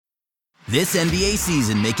This NBA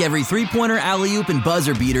season, make every three-pointer, alley-oop, and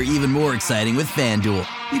buzzer beater even more exciting with FanDuel.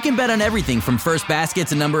 You can bet on everything from first basket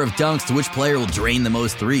to number of dunks to which player will drain the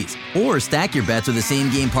most threes. Or stack your bets with a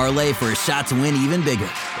same-game parlay for a shot to win even bigger.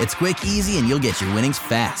 It's quick, easy, and you'll get your winnings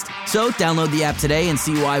fast. So download the app today and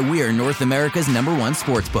see why we're North America's #1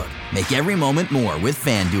 sportsbook. Make every moment more with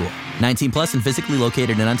FanDuel. 19 plus and physically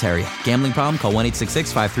located in Ontario. Gambling problem? Call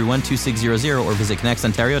 1-866-531-2600 or visit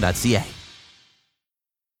connectsontario.ca.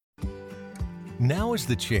 Now is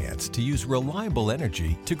the chance to use reliable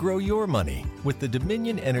energy to grow your money with the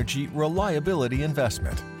Dominion Energy Reliability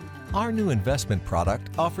Investment. Our new investment product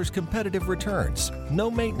offers competitive returns, no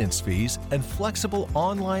maintenance fees, and flexible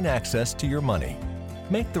online access to your money.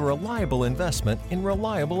 Make the reliable investment in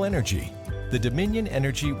reliable energy. The Dominion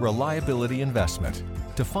Energy Reliability Investment.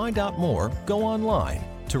 To find out more, go online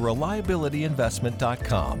to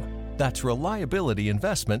reliabilityinvestment.com. That's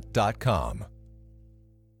reliabilityinvestment.com.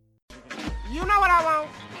 You know what I want?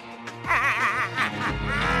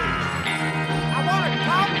 I want to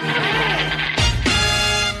talk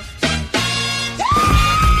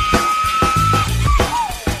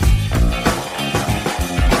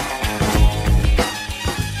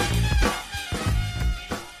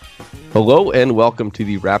Hello and welcome to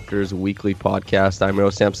the Raptors Weekly Podcast. I'm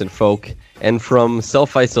Rose Sampson Folk, and from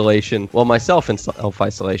self-isolation, well, myself in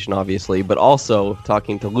self-isolation, obviously, but also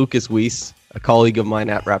talking to Lukas Weese, a colleague of mine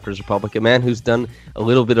at Raptors Republic, a man who's done a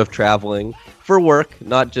little bit of traveling for work,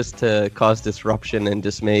 not just to cause disruption and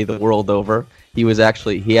dismay the world over. He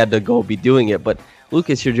had to go be doing it. But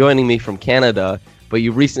Lukas, you're joining me from Canada, but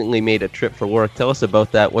you recently made a trip for work. Tell us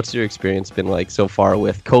about that. What's your experience been like so far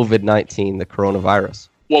with COVID-19, the coronavirus?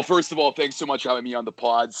 Well, first of all, thanks so much for having me on the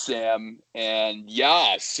pod, Sam. And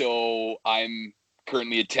yeah, so I'm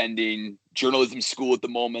currently attending journalism school at the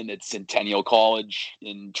moment at Centennial College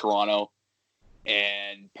in Toronto.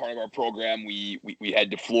 And part of our program, we head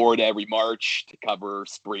to Florida every March to cover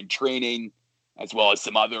spring training, as well as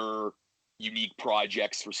some other unique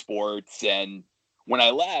projects for sports. And when I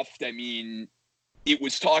left, I mean, it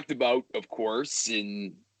was talked about, of course,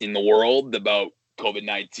 in the world about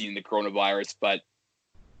COVID-19 and the coronavirus, but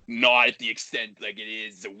not at the extent like it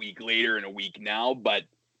is a week later and a week now. But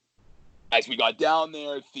as we got down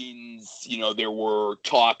there, things, there were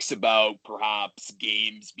talks about perhaps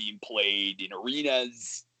games being played in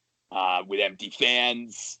arenas with empty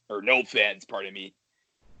fans, or no fans, pardon me.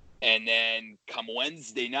 And then come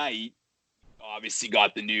Wednesday night, obviously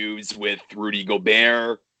got the news with Rudy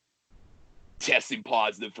Gobert testing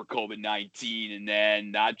positive for COVID-19. And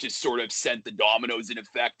then that just sort of sent the dominoes in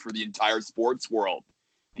effect for the entire sports world.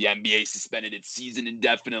 The NBA suspended its season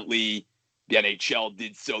indefinitely. The NHL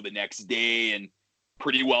did so the next day, and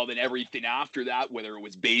pretty well then everything after that, whether it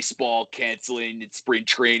was baseball canceling its spring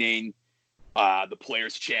training, the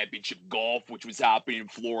Players' Championship golf, which was happening in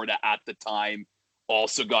Florida at the time,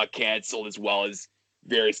 also got canceled, as well as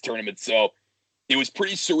various tournaments. So it was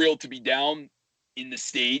pretty surreal to be down in the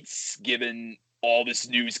States, given all this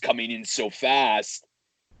news coming in so fast.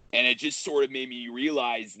 And it just sort of made me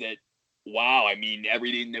realize that, wow, I mean,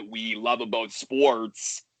 everything that we love about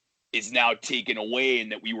sports is now taken away,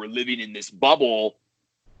 and that we were living in this bubble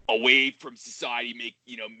away from society,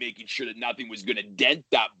 making sure that nothing was going to dent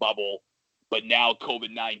that bubble. But now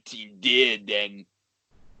COVID-19 did, and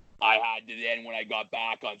I had to then, when I got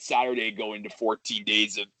back on Saturday, go into 14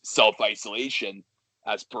 days of self-isolation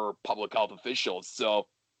as per public health officials. So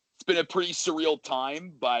it's been a pretty surreal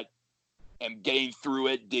time, but I'm getting through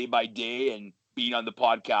it day by day, and being on the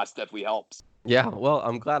podcast definitely helps. Yeah, well,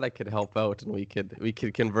 I'm glad I could help out, and we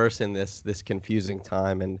could converse in this confusing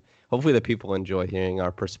time, and hopefully the people enjoy hearing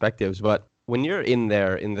our perspectives. But when you're in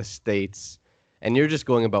there in the States and you're just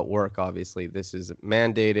going about work, obviously this is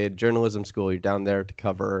mandated journalism school, you're down there to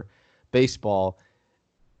cover baseball.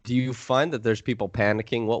 Do you find that there's people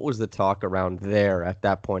panicking? What was the talk around there at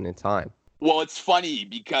that point in time? Well, it's funny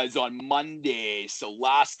because on Monday, so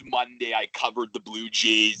last Monday, I covered the Blue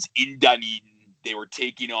Jays in Dunedin. They were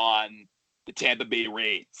taking on the Tampa Bay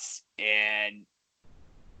Rays. And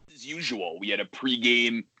as usual, we had a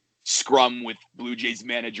pregame scrum with Blue Jays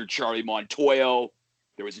manager Charlie Montoyo.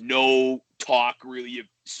 There was no talk really of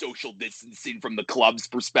social distancing from the club's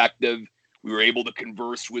perspective. We were able to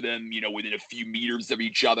converse with him, within a few meters of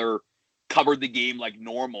each other, covered the game like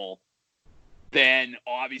normal. Then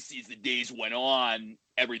obviously as the days went on,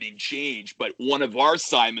 everything changed. But one of our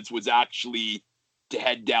assignments was actually to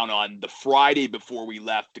head down on the Friday before we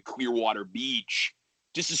left to Clearwater Beach,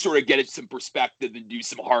 just to sort of get some perspective and do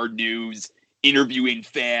some hard news, interviewing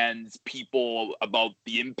fans, people about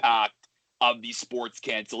the impact of these sports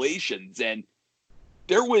cancellations. And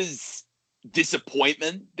there was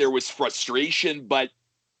disappointment, there was frustration, but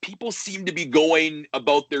people seemed to be going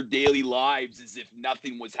about their daily lives as if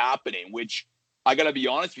nothing was happening, which I got to be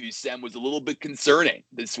honest with you, Sam, was a little bit concerning.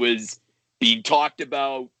 This was being talked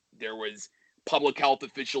about. There was public health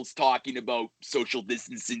officials talking about social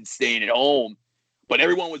distancing, staying at home, but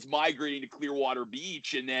everyone was migrating to Clearwater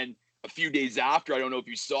Beach. And then a few days after, I don't know if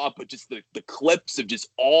you saw it, but just the clips of just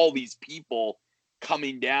all these people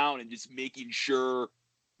coming down and just making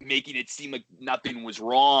it seem like nothing was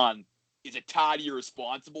wrong is a tad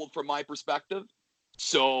irresponsible from my perspective.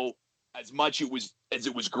 So as much as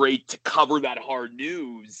it was great to cover that hard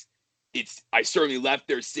news, I certainly left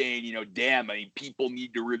there saying, damn, I mean, people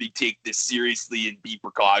need to really take this seriously and be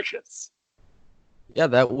precautious. Yeah,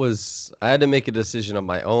 I had to make a decision on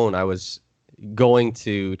my own. I was going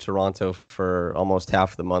to Toronto for almost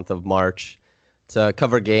half the month of March to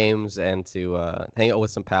cover games and to hang out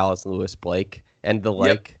with some pals, Lewis Blake and the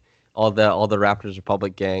like, all the Raptors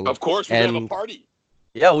Republic gang. Of course, we're gonna have a party.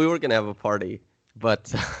 Yeah, we were gonna have a party,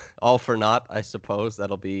 but all for naught, I suppose.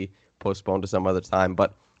 That'll be postponed to some other time.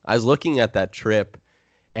 But I was looking at that trip,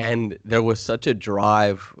 and there was such a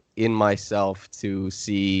drive in myself to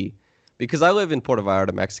see, because I live in Puerto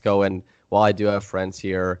Vallarta, Mexico, and while I do have friends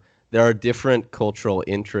here, there are different cultural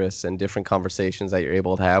interests and different conversations that you're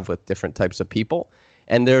able to have with different types of people.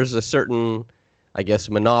 And there's a certain, I guess,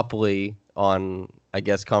 monopoly on, I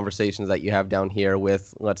guess, conversations that you have down here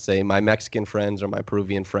with, let's say, my Mexican friends or my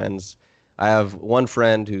Peruvian friends. I have one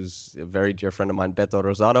friend who's a very dear friend of mine, Beto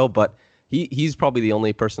Rosado, but he's probably the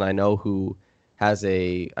only person I know who has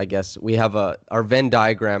our Venn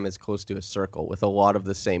diagram is close to a circle with a lot of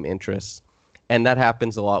the same interests. And that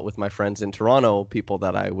happens a lot with my friends in Toronto, people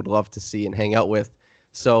that I would love to see and hang out with.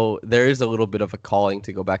 So there is a little bit of a calling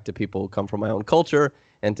to go back to people who come from my own culture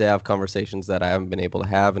and to have conversations that I haven't been able to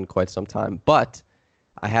have in quite some time. But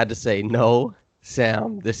I had to say, no,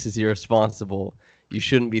 Sam, this is irresponsible. You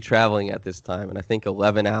shouldn't be traveling at this time. And I think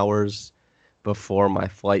 11 hours before my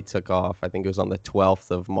flight took off, I think it was on the 12th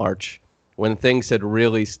of March, when things had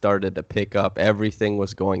really started to pick up, everything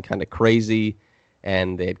was going kind of crazy.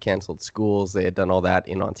 And they had canceled schools. They had done all that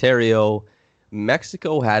in Ontario.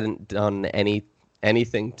 Mexico hadn't done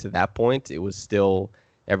anything to that point. It was still,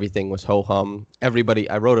 everything was ho-hum. I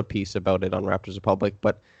wrote a piece about it on Raptors Republic,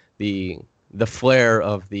 but the flair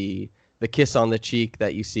of the kiss on the cheek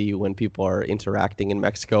that you see when people are interacting in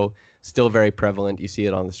Mexico, still very prevalent. You see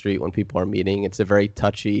it on the street when people are meeting. It's a very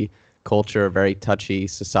touchy culture, a very touchy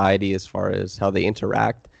society as far as how they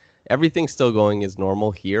interact. Everything's still going as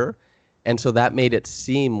normal here. And so that made it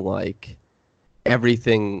seem like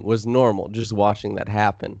everything was normal, just watching that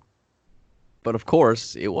happen. But of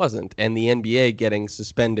course, it wasn't. And the NBA getting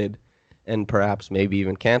suspended and perhaps maybe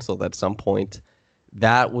even canceled at some point,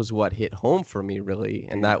 that was what hit home for me, really.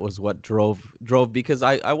 And that was what drove because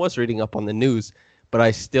I was reading up on the news, but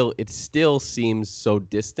it still seems so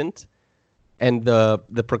distant. And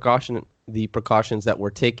the precautions that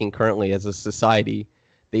we're taking currently as a society,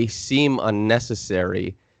 they seem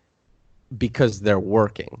unnecessary because they're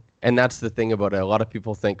working. And that's the thing about it. A lot of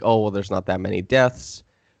people think, oh, well, there's not that many deaths.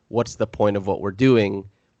 What's the point of what we're doing?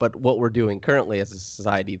 But what we're doing currently as a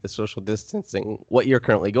society, the social distancing, what you're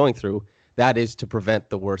currently going through, that is to prevent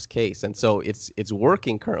the worst case. And so it's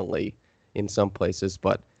working currently in some places,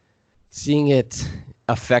 but seeing it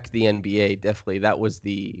affect the NBA, definitely that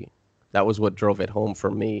was what drove it home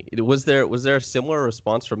for me. Was there a similar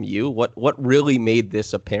response from you? What really made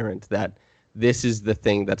this apparent that this is the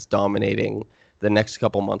thing that's dominating the next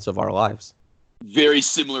couple months of our lives? Very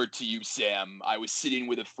similar to you, Sam. I was sitting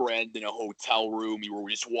with a friend in a hotel room. We were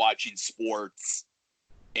just watching sports,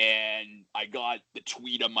 and I got the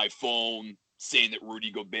tweet on my phone saying that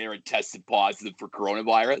Rudy Gobert had tested positive for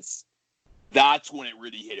coronavirus. That's when it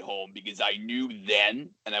really hit home, because I knew then,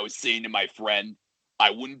 and I was saying to my friend, I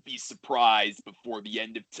wouldn't be surprised before the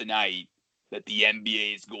end of tonight that the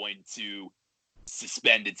NBA is going to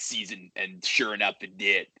suspend its season, and sure enough, it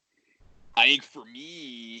did. I think for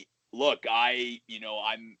me, look, I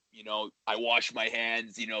wash my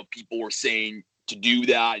hands. People were saying to do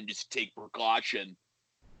that and just take precaution.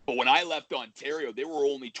 But when I left Ontario, there were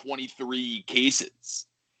only 23 cases,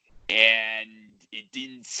 and it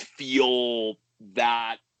didn't feel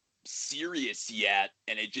that serious yet,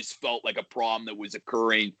 and it just felt like a problem that was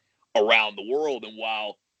occurring around the world. And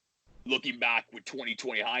while looking back with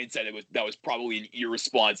 2020 hindsight, that was probably an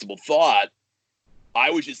irresponsible thought, I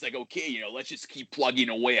was just like, okay, let's just keep plugging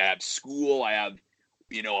away. I have school, I have,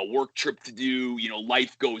 a work trip to do,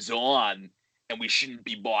 life goes on, and we shouldn't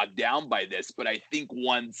be bogged down by this. But I think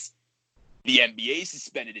once the NBA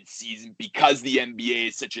suspended its season because the NBA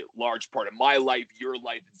is such a large part of my life, your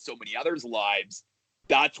life, and so many others' lives.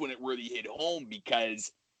 That's when it really hit home,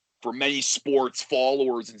 because for many sports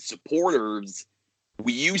followers and supporters,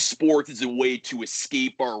 we use sports as a way to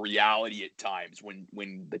escape our reality at times when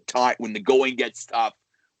the going gets tough,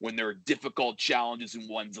 when there are difficult challenges in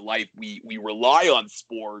one's life. We rely on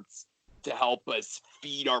sports to help us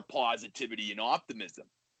feed our positivity and optimism.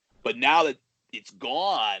 But now that it's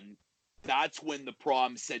gone, that's when the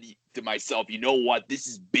problem said to myself, you know what? This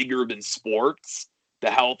is bigger than sports.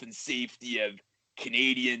 The health and safety of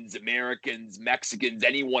Canadians, Americans, Mexicans,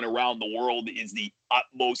 anyone around the world is the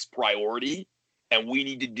utmost priority. And we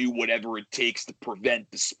need to do whatever it takes to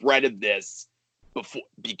prevent the spread of this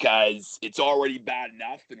because it's already bad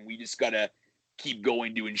enough. And we just got to keep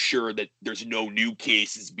going to ensure that there's no new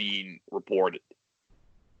cases being reported.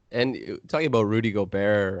 And talking about Rudy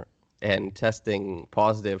Gobert and testing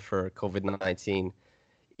positive for COVID-19,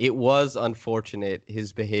 it was unfortunate,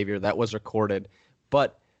 his behavior that was recorded.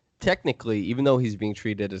 But technically, even though he's being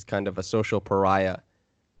treated as kind of a social pariah,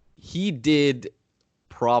 he did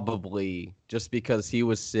probably, just because he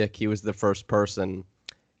was sick, he was the first person,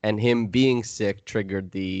 and him being sick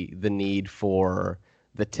triggered the need for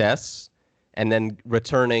the tests, and then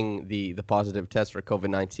returning the positive test for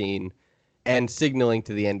COVID-19 and signaling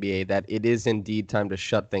to the NBA that it is indeed time to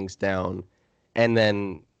shut things down, and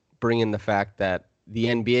then bring in the fact that the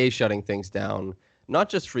NBA shutting things down, not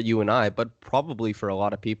just for you and I, but probably for a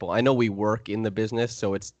lot of people. I know we work in the business,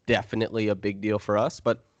 so it's definitely a big deal for us,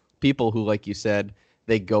 but people who, like you said,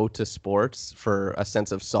 they go to sports for a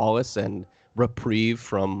sense of solace and reprieve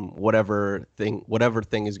from whatever thing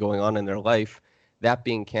is going on in their life, that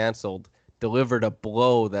being canceled delivered a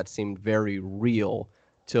blow that seemed very real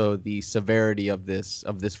to the severity of this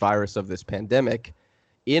virus, of this pandemic.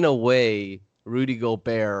 In a way, Rudy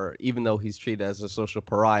Gobert, even though he's treated as a social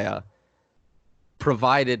pariah,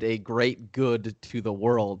 provided a great good to the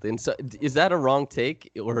world. And so, is that a wrong take?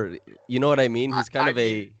 Or, you know what I mean? He's kind of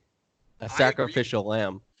a sacrificial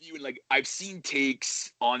lamb. Like, I've seen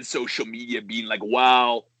takes on social media being like,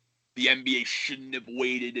 wow, the NBA shouldn't have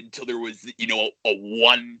waited until there was, a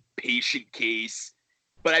one patient case.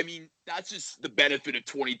 But I mean, that's just the benefit of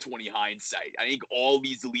 2020 hindsight. I think all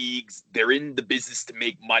these leagues, they're in the business to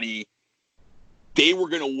make money. They were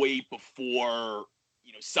going to wait before,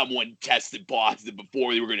 someone tested positive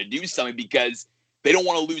before they were going to do something, because they don't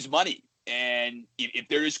want to lose money. And if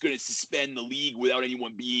they're just going to suspend the league without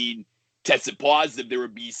anyone being tested positive, there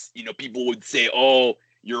would be, people would say, oh,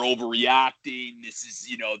 you're overreacting. This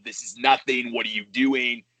is nothing. What are you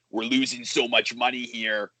doing? We're losing so much money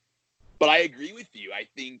here. But I agree with you. I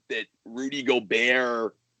think that Rudy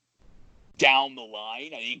Gobert down the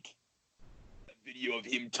line, I think a video of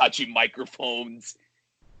him touching microphones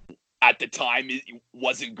at the time, it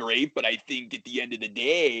wasn't great. But I think at the end of the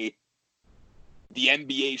day, the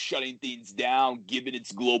NBA shutting things down, given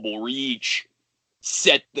its global reach,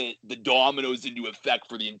 set the dominoes into effect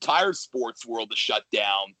for the entire sports world to shut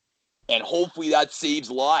down. And hopefully that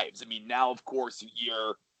saves lives. I mean, now, of course, you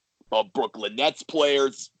hear Brooklyn Nets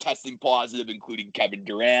players testing positive, including Kevin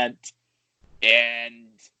Durant. And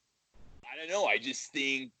I don't know. I just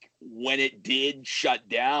think when it did shut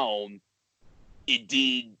down, it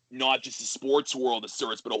did not just the sports world a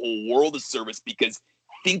service, but a whole world of service, because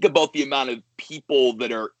think about the amount of people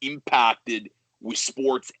that are impacted with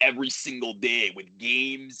sports every single day, with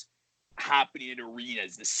games happening in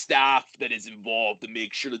arenas, the staff that is involved to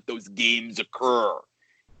make sure that those games occur.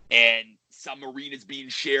 And some arenas being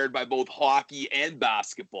shared by both hockey and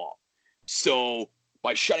basketball. So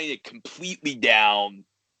by shutting it completely down,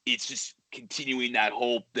 it's just continuing that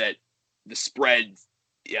hope that the spread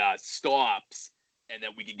stops and that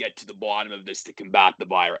we can get to the bottom of this to combat the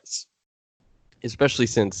virus. Especially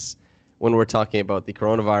since when we're talking about the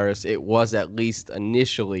coronavirus, it was at least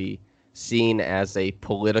initially seen as a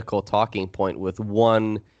political talking point, with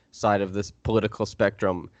one side of this political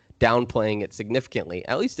spectrum downplaying it significantly,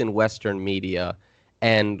 at least in Western media,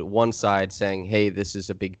 and one side saying, hey, this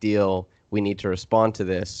is a big deal, we need to respond to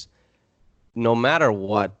this. No matter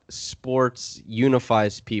what, sports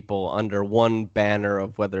unifies people under one banner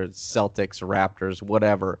of whether it's Celtics, Raptors,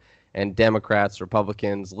 whatever, and Democrats,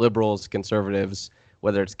 Republicans, liberals, conservatives,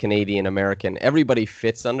 whether it's Canadian, American, everybody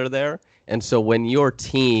fits under there. And so when your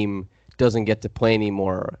team doesn't get to play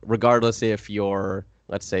anymore, regardless if you're,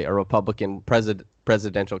 let's say, a Republican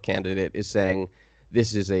presidential candidate is saying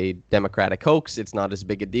this is a Democratic hoax, it's not as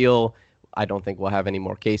big a deal, I don't think we'll have any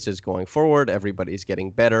more cases going forward, everybody's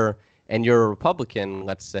getting better, and you're a Republican,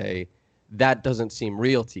 let's say, that doesn't seem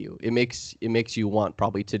real to you. It makes you want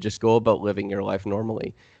probably to just go about living your life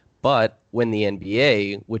normally. But when the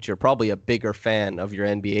NBA, which you're probably a bigger fan of your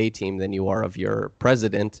NBA team than you are of your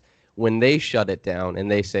president, when they shut it down and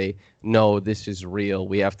they say, no, this is real,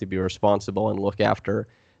 we have to be responsible and look after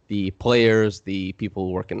the players, the people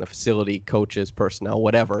who work in the facility, coaches, personnel,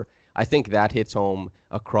 whatever, I think that hits home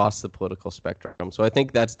across the political spectrum. So I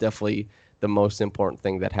think that's definitely the most important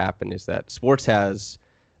thing that happened, is that sports has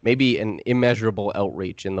maybe an immeasurable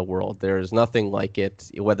outreach in the world. There is nothing like it,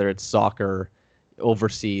 whether it's soccer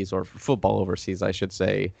overseas, or football overseas, I should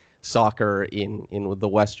say, soccer in the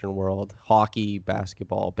Western world, hockey,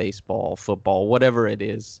 basketball, baseball, football, whatever it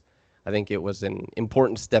is. I think it was an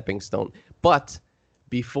important stepping stone. But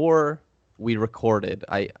before we recorded,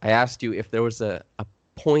 I asked you if there was a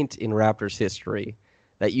point in Raptors history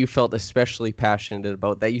that you felt especially passionate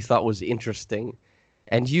about, that you thought was interesting.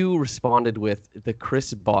 And you responded with the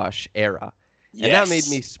Chris Bosh era. Yes. And that made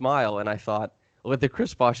me smile. And I thought, well, the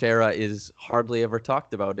Chris Bosh era is hardly ever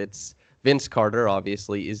talked about. It's Vince Carter,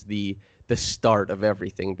 obviously, is the start of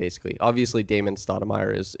everything, basically. Obviously, Damon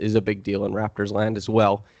Stoudemire is a big deal in Raptors land as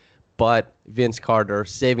well. But Vince Carter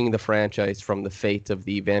saving the franchise from the fate of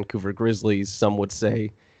the Vancouver Grizzlies, some would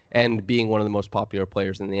say, and being one of the most popular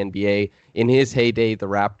players in the NBA. In his heyday, the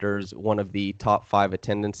Raptors, one of the top 5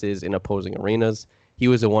 attendances in opposing arenas. He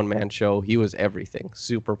was a one-man show. He was everything,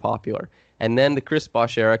 super popular. And then the Chris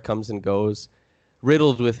Bosh era comes and goes,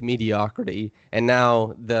 riddled with mediocrity. And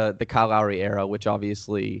now the Kyle Lowry era, which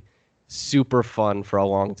obviously super fun for a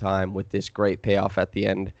long time with this great payoff at the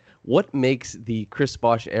end. What makes the Chris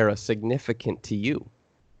Bosh era significant to you?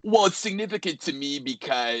 Well, it's significant to me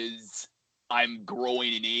because I'm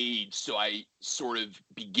growing in age, so I sort of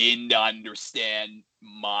begin to understand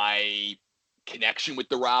my connection with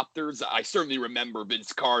the Raptors. I certainly remember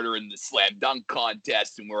Vince Carter in the slam dunk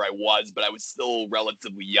contest and where I was, but I was still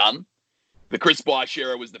relatively young. The Chris Bosh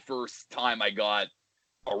era was the first time I got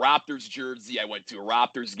a Raptors jersey. I went to a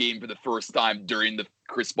Raptors game for the first time during the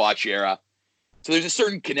Chris Bosh era. So there's a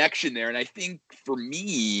certain connection there. And I think for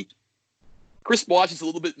me, Chris Bosh is a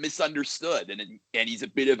little bit misunderstood, and he's a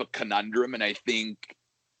bit of a conundrum. And I think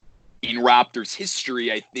in Raptors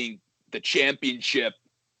history, I think the championship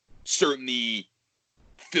certainly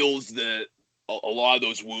fills a lot of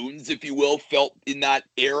those wounds, if you will, felt in that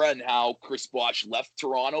era and how Chris Bosh left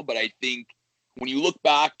Toronto. But I think when you look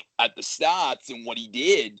back at the stats and what he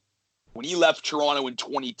did, when he left Toronto in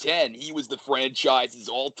 2010, he was the franchise's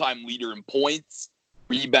all-time leader in points,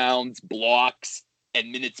 rebounds, blocks,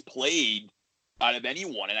 and minutes played out of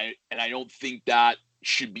anyone. And I don't think that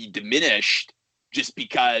should be diminished just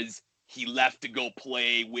because he left to go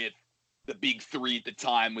play with the big three at the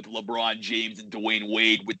time, with LeBron James and Dwayne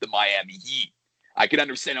Wade with the Miami Heat. I can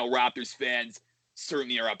understand how Raptors fans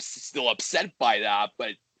certainly are still upset by that,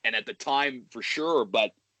 and at the time for sure,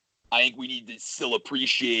 but I think we need to still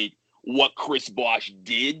appreciate what Chris Bosh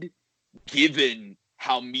did, given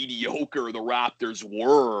how mediocre the Raptors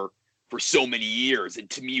were for so many years. And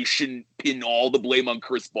to me, you shouldn't pin all the blame on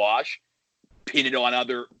Chris Bosh, pin it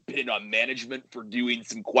on management for doing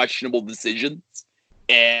some questionable decisions.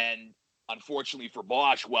 And unfortunately for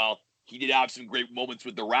Bosh, while he did have some great moments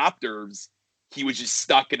with the Raptors, he was just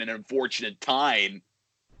stuck in an unfortunate time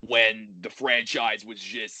when the franchise was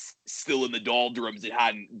just still in the doldrums. It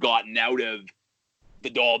hadn't gotten out of the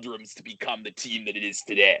doldrums to become the team that it is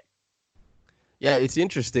today. Yeah, it's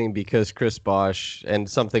interesting because Chris Bosh, and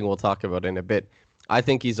something we'll talk about in a bit, I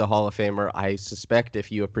think he's a Hall of Famer. I suspect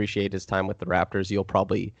if you appreciate his time with the Raptors, you'll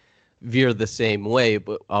probably veer the same way,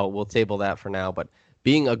 but we'll table that for now. But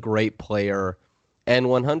being a great player, and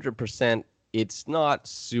 100%, it's not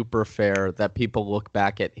super fair that people look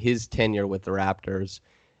back at his tenure with the Raptors,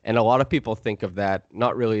 and a lot of people think of that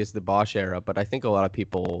not really as the Bosh era, but I think a lot of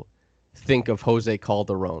people think of Jose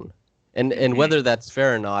Calderon. And whether that's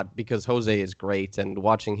fair or not, because Jose is great, and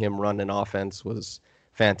watching him run an offense was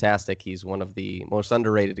fantastic. He's one of the most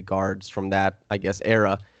underrated guards from that, I guess,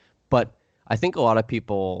 era. But I think a lot of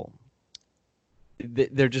people,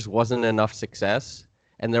 there just wasn't enough success,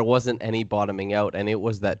 and there wasn't any bottoming out, and it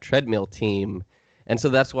was that treadmill team. And so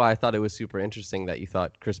that's why I thought it was super interesting that you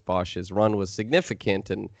thought Chris Bosh's run was significant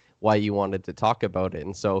and why you wanted to talk about it.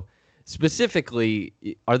 And so specifically,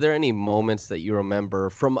 are there any moments that you remember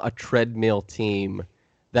from a treadmill team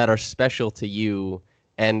that are special to you,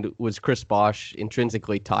 and was Chris Bosh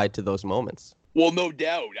intrinsically tied to those moments? Well, no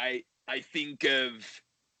doubt. I think of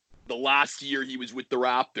the last year he was with the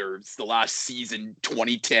Raptors, the last season,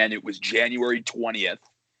 2010. It was January 20th.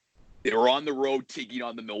 They were on the road taking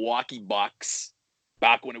on the Milwaukee Bucks,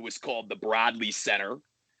 back when it was called the Bradley Center.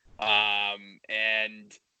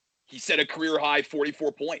 And he set a career high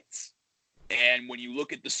 44 points. And when you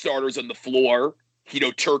look at the starters on the floor,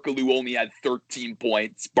 Hito Turkoglu only had 13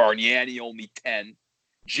 points. Bargnani only 10.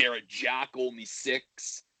 Jarrett Jack only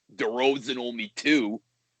 6. DeRozan only 2.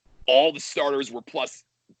 All the starters were plus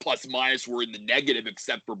minus were in the negative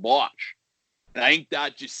except for Bosh. And I think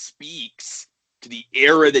that just speaks to the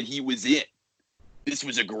era that he was in. This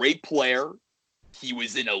was a great player. He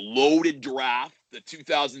was in a loaded draft. The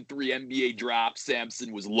 2003 NBA draft,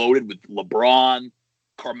 Samson, was loaded with LeBron,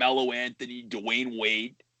 Carmelo Anthony, Dwayne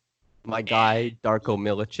Wade. My guy, Darko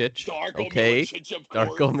Milicic. Milicic, of course.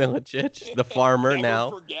 Darko Milicic, the farmer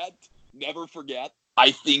now. Never forget.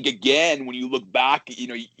 I think, again, when you look back,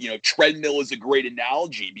 treadmill is a great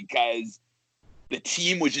analogy because the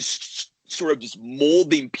team was just sort of just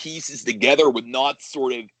molding pieces together with not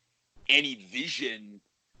sort of any vision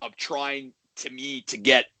of trying, to me, to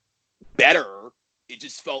get better. It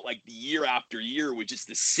just felt like the year after year was just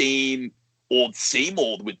the same old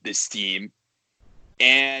with this team.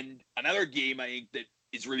 And another game I think that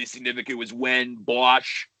is really significant was when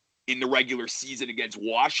Bosh in the regular season against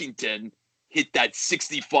Washington hit that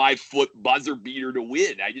 65-foot buzzer beater to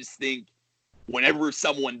win. I just think whenever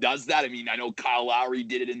someone does that, I mean, I know Kyle Lowry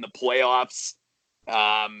did it in the playoffs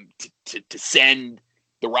to send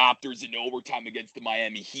the Raptors into overtime against the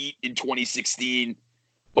Miami Heat in 2016.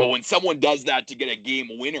 But when someone does that to get a game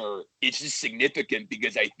winner, it's just significant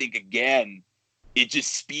because I think, again, it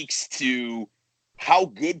just speaks to how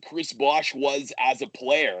good Chris Bosh was as a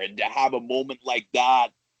player. And to have a moment like that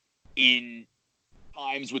in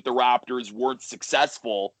times with the Raptors weren't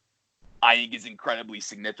successful, I think is incredibly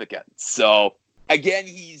significant. So, again,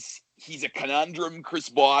 he's a conundrum, Chris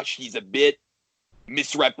Bosh. He's a bit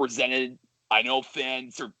misrepresented. I know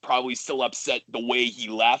fans are probably still upset the way he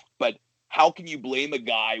left, but how can you blame a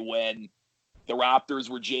guy when the Raptors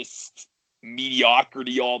were just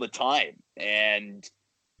mediocrity all the time? And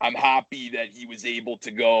I'm happy that he was able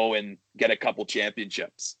to go and get a couple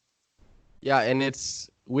championships. Yeah, and it's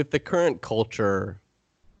with the current culture,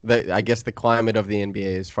 I guess the climate of the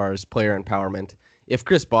NBA as far as player empowerment, if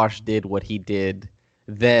Chris Bosh did what he did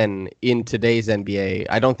then in today's NBA,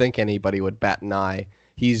 I don't think anybody would bat an eye.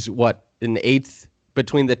 He's in the eighth,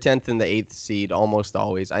 between the 10th and the 8th seed almost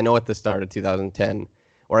always. I know at the start of 2010,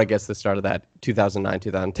 or I guess the start of that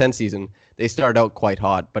 2009-2010 season, they started out quite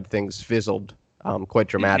hot, but things fizzled quite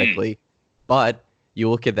dramatically. But you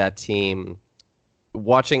look at that team,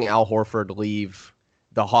 watching Al Horford leave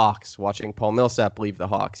the Hawks, watching Paul Millsap leave the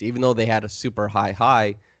Hawks, even though they had a super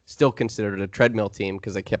high, still considered a treadmill team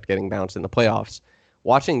because they kept getting bounced in the playoffs.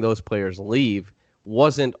 Watching those players leave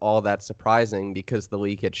wasn't all that surprising because the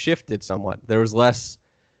league had shifted somewhat. There was less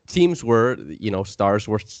teams were, stars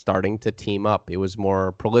were starting to team up. It was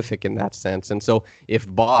more prolific in that sense. And so if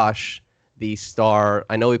Bosh, the star,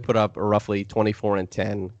 I know he put up roughly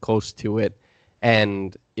 24-10, close to it.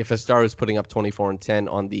 And if a star was putting up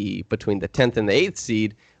 24-10 on between the 10th and the 8th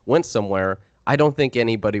seed, went somewhere, I don't think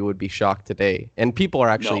anybody would be shocked today. And people are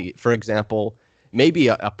actually, for example, maybe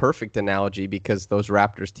a perfect analogy because those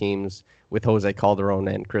Raptors teams with Jose Calderon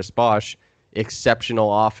and Chris Bosh,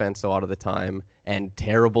 exceptional offense a lot of the time and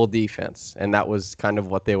terrible defense. And that was kind of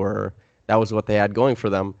what they had going for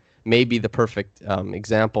them. Maybe the perfect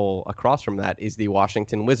example across from that is the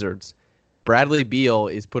Washington Wizards. Bradley Beal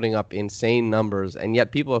is putting up insane numbers, and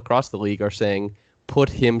yet people across the league are saying, put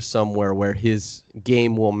him somewhere where his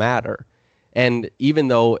game will matter. And even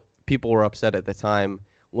though people were upset at the time,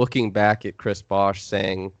 looking back at Chris Bosh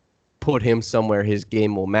saying, put him somewhere his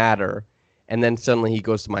game will matter, and then suddenly he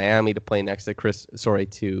goes to Miami to play next to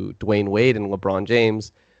to Dwayne Wade and LeBron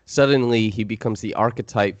James, suddenly he becomes the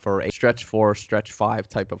archetype for a stretch 4, stretch 5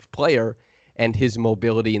 type of player, and his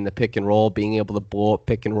mobility in the pick and roll, being able to blow up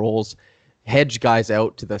pick and rolls, hedge guys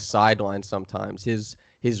out to the sideline sometimes, his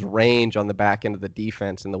range on the back end of the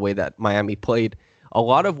defense and the way that Miami played. A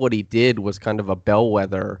lot of what he did was kind of a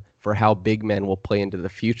bellwether for how big men will play into the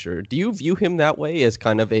future. Do you view him that way as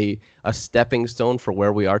kind of a stepping stone for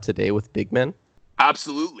where we are today with big men?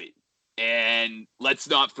 Absolutely. And let's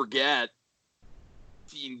not forget,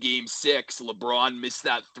 in Game 6, LeBron missed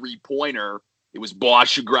that three-pointer. It was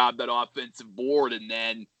Bosh who grabbed that offensive board and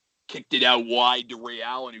then kicked it out wide to Ray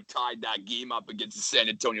Allen, who tied that game up against the San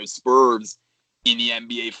Antonio Spurs in the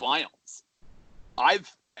NBA Finals.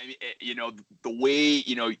 The way,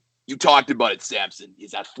 you talked about it, Samson,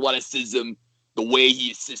 his athleticism, the way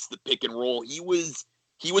he assists the pick and roll. He was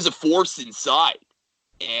a force inside.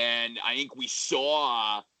 And I think we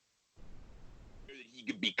saw that he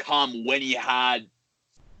could become when he had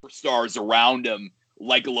stars around him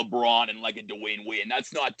like a LeBron and like a Dwayne Wade. And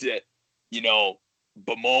that's not to,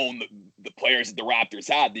 bemoan the players that the Raptors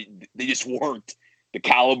had. They just weren't the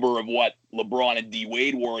caliber of what LeBron and D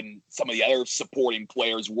Wade were and some of the other supporting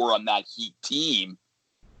players were on that Heat team.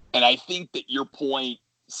 And I think that your point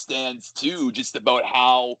stands too, just about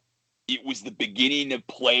how it was the beginning of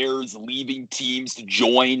players leaving teams to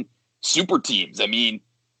join super teams. I mean,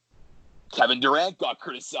 Kevin Durant got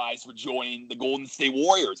criticized for joining the Golden State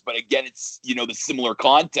Warriors, but again, it's, the similar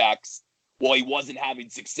context. Well, he wasn't having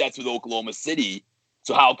success with Oklahoma City,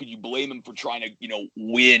 so how could you blame him for trying to,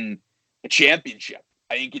 win a championship?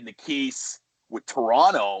 I think in the case with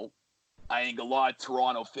Toronto, I think a lot of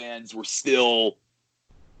Toronto fans were still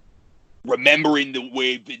remembering the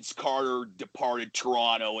way Vince Carter departed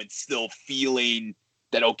Toronto and still feeling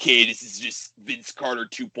that, okay, this is just Vince Carter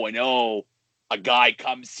 2.0. A guy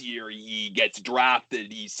comes here, he gets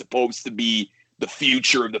drafted, he's supposed to be the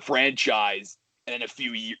future of the franchise, and then a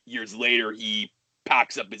few years later, he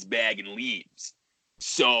packs up his bag and leaves.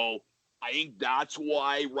 So I think that's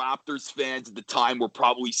why Raptors fans at the time were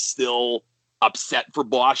probably still upset for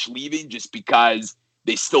Bosh leaving, just because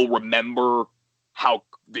they still remember how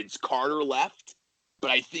Vince Carter left.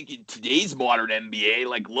 But I think in today's modern NBA,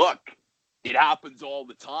 look, it happens all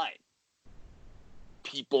the time.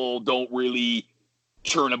 People don't really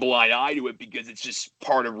turn a blind eye to it because it's just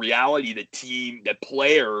part of reality. The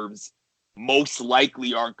players most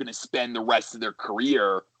likely aren't going to spend the rest of their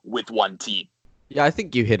career with one team. Yeah, I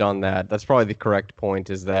think you hit on that. That's probably the correct point,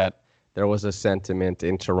 is that there was a sentiment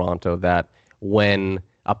in Toronto that when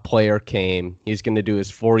a player came, he's going to do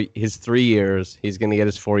his 3 years, he's going to get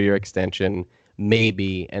his 4-year extension,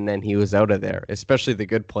 maybe, and then he was out of there, especially the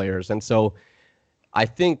good players. And so I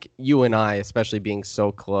think you and I, especially being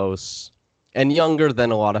so close and younger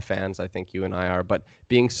than a lot of fans, I think you and I are, but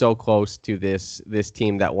being so close to this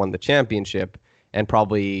team that won the championship and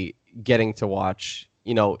probably getting to watch,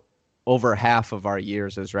 over half of our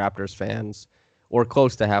years as Raptors fans, or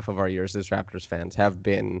close to half of our years as Raptors fans, have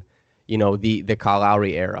been, the Kyle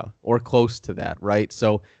Lowry era, or close to that, right?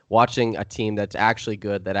 So watching a team that's actually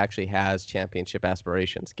good, that actually has championship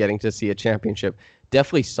aspirations, getting to see a championship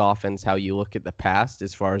definitely softens how you look at the past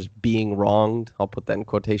as far as being wronged. I'll put that in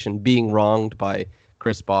quotation, being wronged by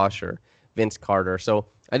Chris Bosh or Vince Carter. So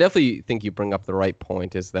I definitely think you bring up the right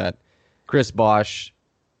point, is that Chris Bosh,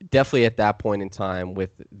 definitely at that point in time with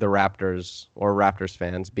the Raptors or Raptors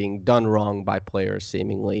fans being done wrong by players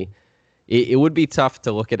seemingly, it would be tough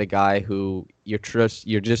to look at a guy who you're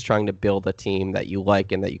just trying to build a team that you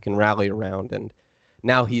like and that you can rally around. And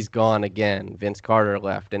now he's gone again. Vince Carter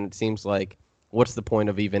left. And it seems like, what's the point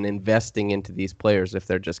of even investing into these players if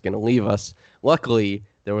they're just going to leave us? Luckily,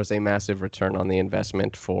 there was a massive return on the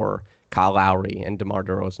investment for Kyle Lowry and DeMar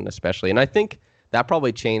DeRozan especially. And I think that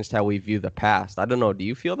probably changed how we view the past. I don't know. Do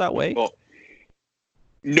you feel that way? Well,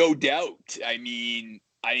 no doubt. I mean,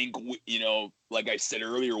 I think, like I said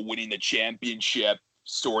earlier, winning the championship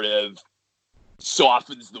sort of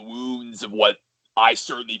softens the wounds of what I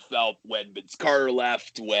certainly felt when Vince Carter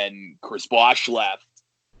left, when Chris Bosh left.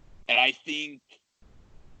 And I think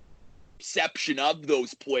perception of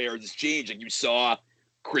those players has changed. Like, you saw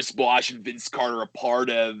Chris Bosh and Vince Carter a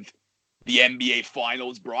part of the NBA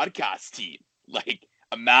Finals broadcast team. Like,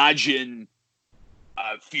 imagine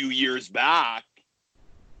a few years back,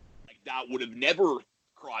 that would have never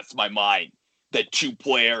crossed my mind, that two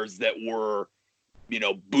players that were,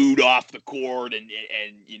 booed off the court and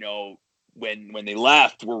when they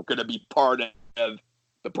left were going to be part of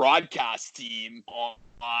the broadcast team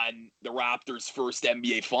on the Raptors' first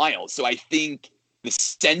NBA Finals. So I think the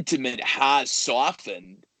sentiment has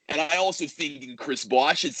softened. And I also think in Chris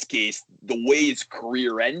Bosh's case, the way his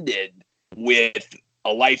career ended with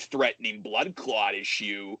a life-threatening blood clot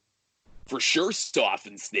issue for sure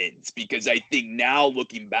softens things. Because I think now,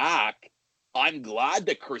 looking back, I'm glad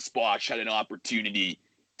that Chris Bosh had an opportunity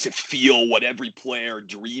to feel what every player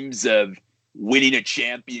dreams of, winning a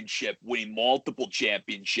championship, winning multiple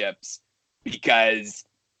championships, because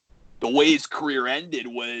the way his career ended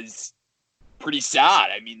was pretty sad.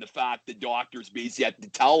 I mean, the fact that doctors basically had to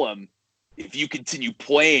tell him, if you continue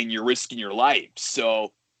playing, you're risking your life.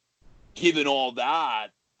 So given all that,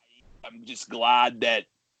 I'm just glad that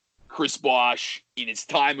Chris Bosh, in his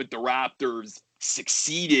time with the Raptors,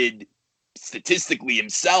 succeeded statistically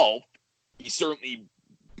himself. He certainly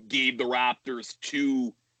gave the Raptors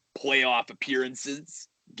 2 playoff appearances,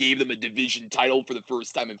 gave them a division title for the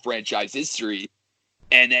first time in franchise history.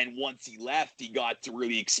 And then once he left, he got to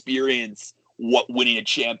really experience what winning a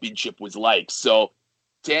championship was like. So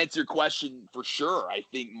to answer your question, for sure, I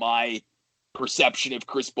think my perception of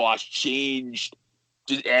Chris Bosh changed,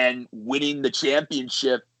 and winning the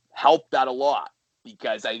championship helped that a lot,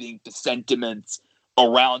 because I think the sentiments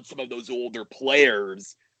around some of those older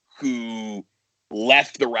players who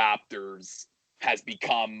left the Raptors has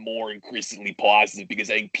become more increasingly positive, because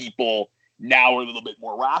I think people now are a little bit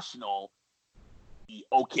more rational.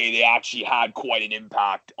 Okay, they actually had quite an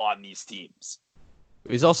impact on these teams.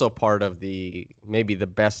 He's also part of maybe the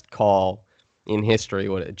best call in history.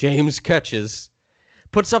 What James catches,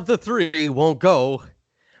 puts up the three, won't go.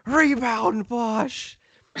 Rebound, Bosh.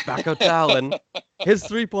 Back out to Allen. His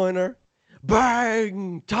three-pointer.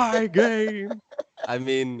 Bang! Tie game. I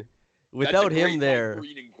mean, without him there.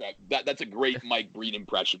 That's a great Mike Breen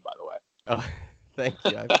impression, by the way. Oh, thank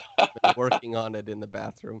you. I've been working on it in the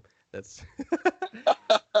bathroom. That's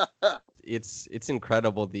it's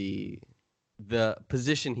incredible the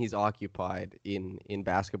position he's occupied in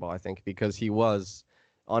basketball, I think, because he was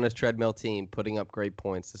on his treadmill team putting up great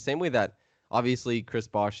points. The same way that obviously Chris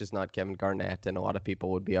Bosh is not Kevin Garnett, and a lot of people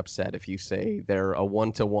would be upset if you say they're a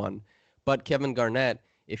 1-to-1. But Kevin Garnett,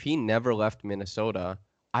 if he never left Minnesota,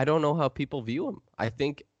 I don't know how people view him. I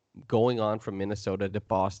think going on from Minnesota to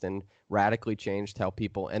Boston radically changed how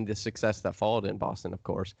people, and the success that followed in Boston, of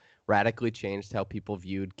course, radically changed how people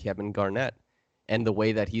viewed Kevin Garnett and the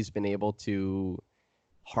way that he's been able to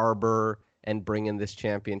harbor and bring in this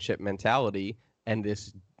championship mentality and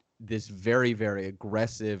this very, very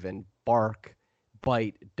aggressive and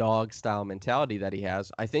bite dog style mentality that he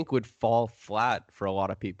has, I think would fall flat for a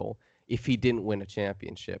lot of people if he didn't win a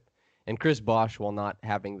championship. And Chris Bosh, while not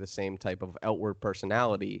having the same type of outward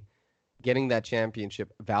personality, getting that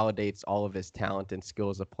championship validates all of his talent and skill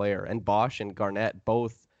as a player. And Bosh and Garnett,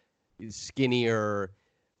 both skinnier,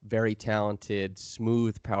 very talented,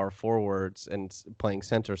 smooth power forwards and playing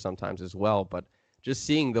center sometimes as well. But just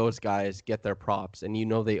seeing those guys get their props, and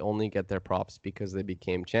they only get their props because they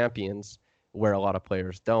became champions, where a lot of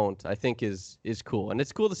players don't, I think is cool. And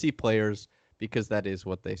it's cool to see players, because that is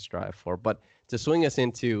what they strive for. But to swing us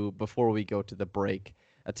into, before we go to the break,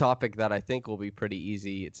 a topic that I think will be pretty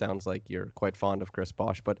easy. It sounds like you're quite fond of Chris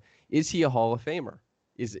Bosh, but is he a Hall of Famer?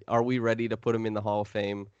 Are we ready to put him in the Hall of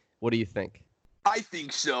Fame? What do you think? I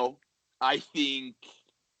think so. I think,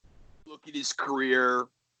 look at his career,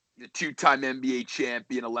 the 2-time NBA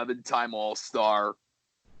champion, 11-time All-Star,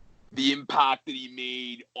 the impact that he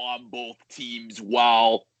made on both teams.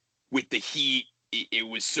 While with the Heat, it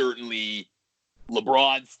was certainly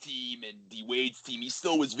LeBron's team and D Wade's team. He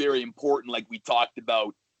still was very important, like we talked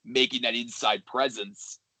about, making that inside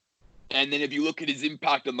presence. And then if you look at his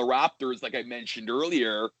impact on the Raptors, like I mentioned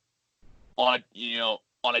earlier, on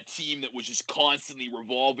a team that was just constantly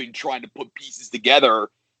revolving, trying to put pieces together,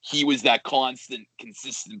 he was that constant,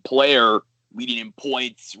 consistent player, leading in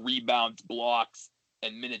points, rebounds, blocks,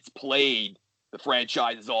 and minutes played, the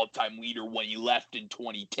franchise's all-time leader when he left in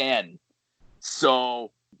 2010.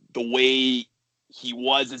 So the way he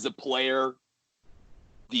was as a player,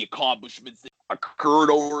 the accomplishments that occurred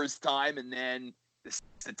over his time, and then the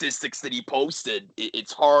statistics that he posted,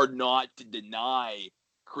 it's hard not to deny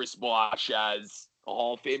Chris Bosh as a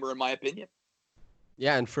Hall of Famer, in my opinion.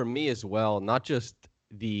 Yeah, and for me as well, not just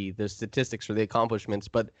the statistics or the accomplishments,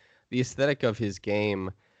 but the aesthetic of his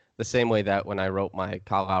game, the same way that when I wrote my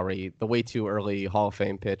Kyle Lowry, the way too early Hall of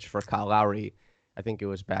Fame pitch for Kyle Lowry, I think it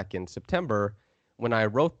was back in September, when I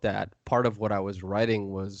wrote that, part of what I was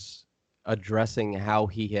writing was addressing how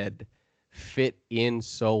he had fit in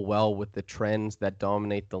so well with the trends that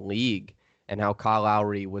dominate the league, and how Kyle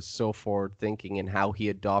Lowry was so forward-thinking, and how he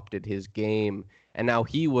adopted his game, and now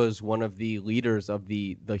he was one of the leaders of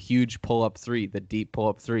the huge pull-up three, the deep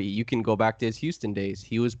pull-up three. You can go back to his Houston days.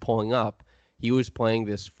 He was pulling up. He was playing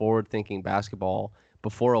this forward-thinking basketball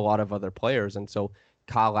before a lot of other players, and so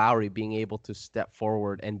Kyle Lowry being able to step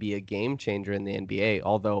forward and be a game changer in the NBA,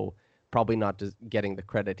 although probably not getting the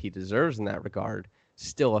credit he deserves in that regard,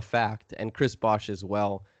 still a fact. And Chris Bosh as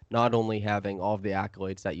well, not only having all of the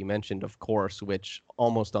accolades that you mentioned, of course, which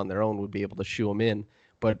almost on their own would be able to shoe him in,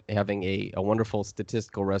 but having a wonderful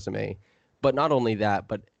statistical resume. But not only that,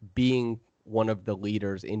 but being one of the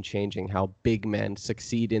leaders in changing how big men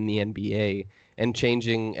succeed in the NBA, and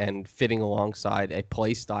changing and fitting alongside a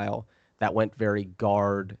play style that went very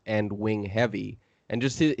guard and wing heavy. And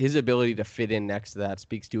just his ability to fit in next to that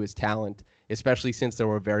speaks to his talent, especially since there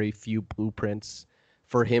were very few blueprints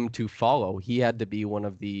for him to follow. He had to be one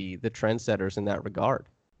of the trendsetters in that regard.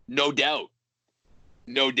 No doubt.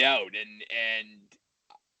 No doubt. And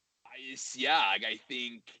I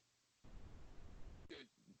think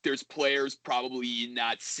there's players probably in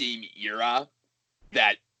that same era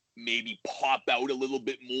that maybe pop out a little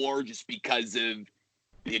bit more just because of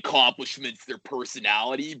the accomplishments, their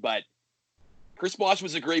personality. But Chris Bosh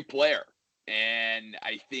was a great player. And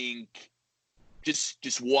I think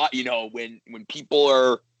just what, when people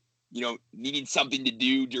are needing something to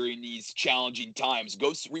do during these challenging times,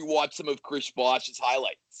 go rewatch some of Chris Bosh's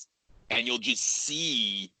highlights, and you'll just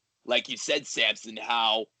see, like you said, Samson,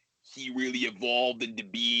 how he really evolved into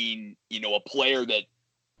being, a player that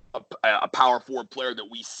a power forward player that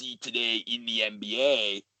we see today in the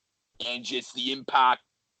NBA, and just the impact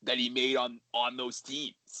that he made on those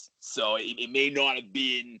teams. So it may not have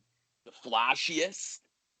been the flashiest,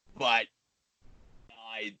 but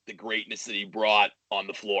the greatness that he brought on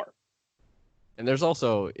the floor. And there's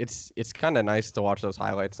also, it's kind of nice to watch those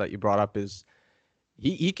highlights that you brought up. Is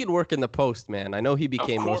he could work in the post, man. I know he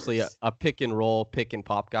became mostly a pick and roll, pick and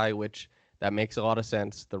pop guy, which that makes a lot of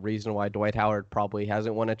sense. The reason why Dwight Howard probably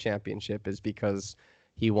hasn't won a championship is because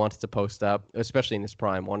he wants to post up, especially in his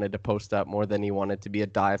prime, wanted to post up more than he wanted to be a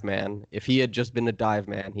dive man. If he had just been a dive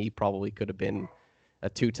man, he probably could have been a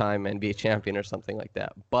 2-time NBA champion or something like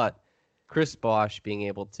that. But Chris Bosh being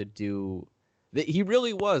able to do, he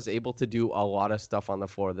really was able to do a lot of stuff on the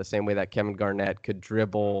floor, the same way that Kevin Garnett could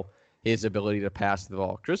dribble, his ability to pass the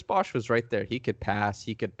ball. Chris Bosh was right there. He could pass,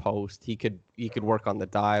 he could post, he could work on the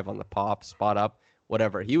dive, on the pop, spot up,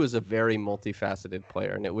 whatever. He was a very multifaceted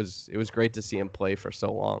player, and it was great to see him play for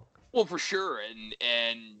so long. Well, for sure,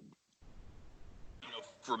 and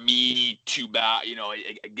for me, too bad.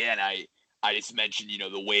 Again, I just mentioned,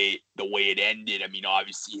 the way it ended. I mean,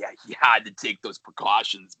 obviously, he had to take those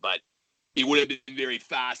precautions, but it would have been very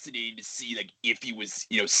fascinating to see, like, if he was,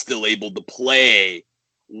 still able to play,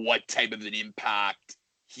 what type of an impact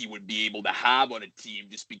he would be able to have on a team,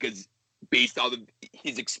 just because based on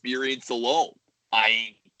his experience alone.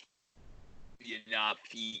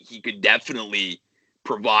 He could definitely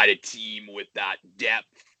provide a team with that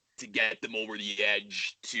depth to get them over the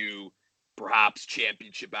edge to perhaps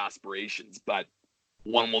championship aspirations, but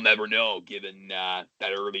one will never know given that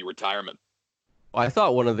early retirement. Well, I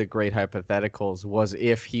thought one of the great hypotheticals was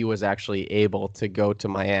if he was actually able to go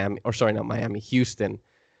to Houston,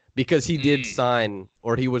 because he did sign,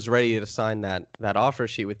 or he was ready to sign that offer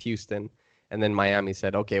sheet with Houston, and then Miami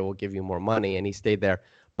said, okay, we'll give you more money, and he stayed there.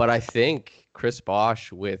 But I think Chris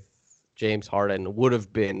Bosh with James Harden would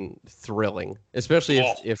have been thrilling, especially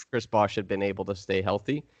if Chris Bosh had been able to stay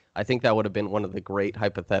healthy. I think that would have been one of the great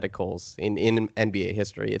hypotheticals in NBA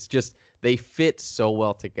history. It's just they fit so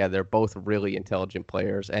well together, both really intelligent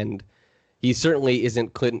players. And he certainly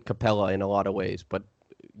isn't Clint Capella in a lot of ways, but,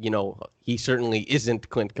 he certainly isn't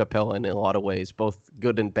Clint Capella in a lot of ways, both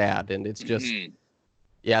good and bad. And it's just,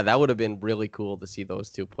 that would have been really cool to see those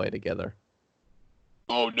two play together.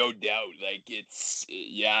 Oh, no doubt. Like,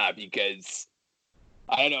 because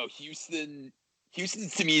I don't know, Houston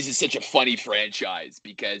to me is just such a funny franchise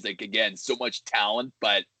because, like, again, so much talent,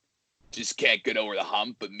 but just can't get over the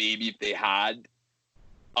hump. But maybe if they had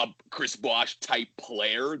a Chris Bosh type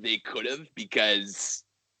player, they could have, because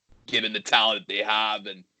given the talent that they have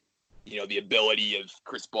and, the ability of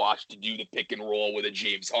Chris Bosh to do the pick and roll with a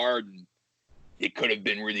James Harden, it could have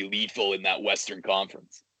been really lethal in that Western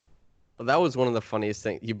Conference. Well, that was one of the funniest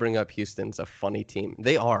things. You bring up Houston's a funny team.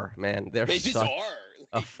 They are, man. They just are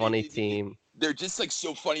a funny team. They're just, like,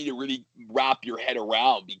 so funny to really wrap your head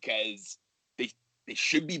around, because they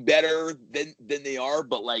should be better than they are,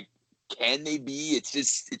 but, like, can they be? It's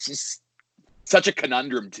just such a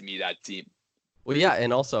conundrum to me, that team. Well, yeah,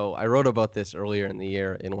 and also I wrote about this earlier in the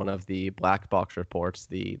year in one of the Black Box reports,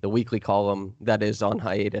 the weekly column that is on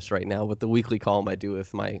hiatus right now, but the weekly column I do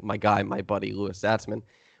with my buddy Louis Zatzman,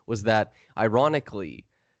 was that ironically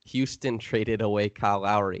Houston traded away Kyle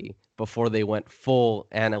Lowry before they went full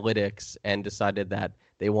analytics and decided that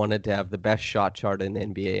they wanted to have the best shot chart in the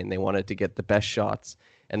NBA and they wanted to get the best shots.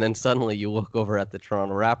 And then suddenly you look over at the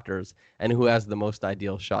Toronto Raptors, and who has the most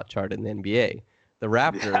ideal shot chart in the NBA? The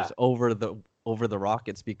Raptors over the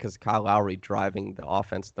Rockets, because Kyle Lowry driving the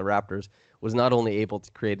offense, the Raptors, was not only able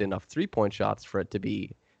to create enough three-point shots for it to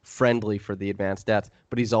be friendly for the advanced stats,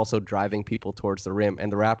 but he's also driving people towards the rim.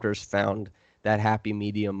 And the Raptors found that happy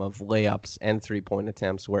medium of layups and three-point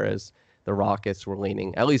attempts, whereas the Rockets were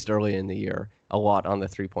leaning, at least early in the year, a lot on the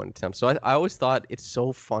three-point attempts. So I always thought it's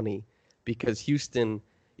so funny because Houston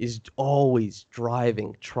is always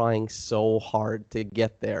driving, trying so hard to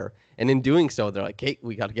get there. And in doing so, they're like, hey,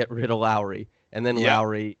 we got to get rid of Lowry. And then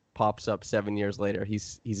Lowry pops up 7 years later.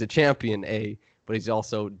 He's a champion, but he's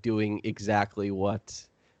also doing exactly what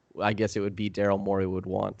I guess it would be Daryl Morey would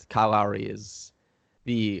want. Kyle Lowry is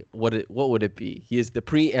what would it be? He is the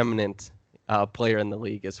preeminent player in the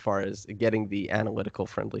league as far as getting the analytical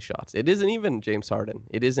friendly shots. It isn't even James Harden.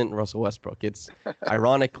 It isn't Russell Westbrook. It's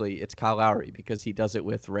ironically it's Kyle Lowry, because he does it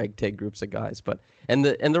with ragtag groups of guys. But and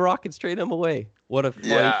the Rockets trade him away. What a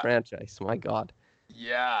funny franchise! My God.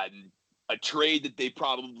 Yeah, a trade that they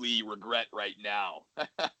probably regret right now.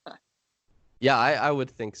 Yeah, I would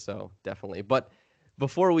think so, definitely. But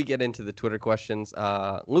before we get into the Twitter questions,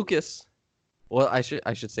 Lucas, well, I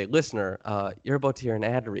should say listener, you're about to hear an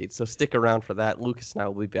ad read, so stick around for that. Lucas and I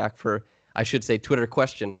will be back for, I should say, Twitter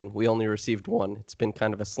question. We only received one. It's been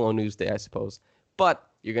kind of a slow news day, I suppose. But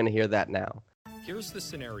you're going to hear that now. Here's the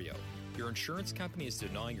scenario. Your insurance company is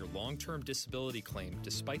denying your long-term disability claim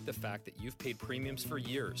despite the fact that you've paid premiums for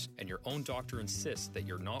years and your own doctor insists that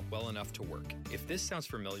you're not well enough to work. If this sounds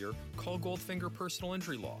familiar, call Goldfinger Personal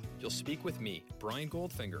Injury Law. You'll speak with me, Brian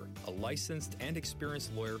Goldfinger, a licensed and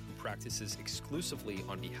experienced lawyer who practices exclusively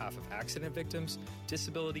on behalf of accident victims,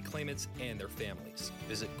 disability claimants, and their families.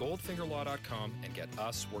 Visit goldfingerlaw.com and get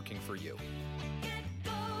us working for you.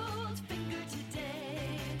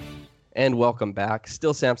 And welcome back.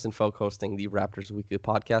 Still Samson Folk hosting the Raptors Weekly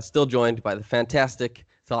Podcast. Still joined by the fantastic,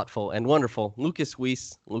 thoughtful, and wonderful Lukas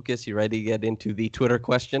Weese. Lucas, you ready to get into the Twitter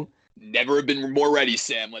question? Never have been more ready,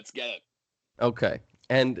 Sam. Let's get it. Okay.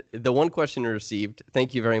 And the one question we received,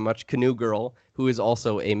 thank you very much, Canoe Girl, who is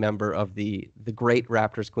also a member of the great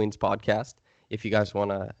Raptors Queens podcast. If you guys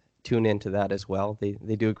want to tune into that as well. They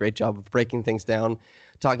do a great job of breaking things down,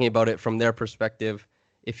 talking about it from their perspective,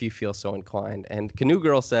 if you feel so inclined. And Canoe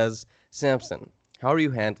Girl says, Samson, how are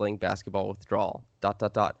you handling basketball withdrawal? ...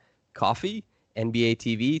 Coffee, NBA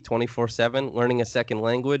TV, 24/7, learning a second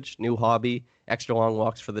language, new hobby, extra long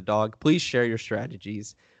walks for the dog. Please share your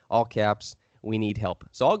strategies. All caps, we need help.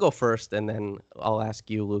 So I'll go first, and then I'll ask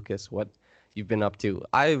you, Lucas, what you've been up to.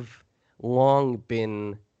 I've long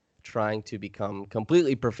been trying to become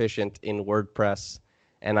completely proficient in WordPress,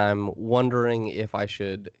 and I'm wondering if I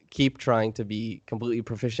should keep trying to be completely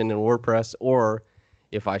proficient in WordPress or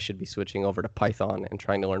if I should be switching over to Python and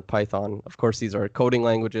trying to learn Python. Of course, these are coding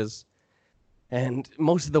languages. And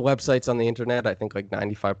most of the websites on the internet, I think like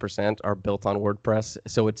 95%, are built on WordPress.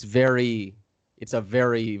 So it's a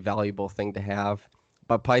very valuable thing to have.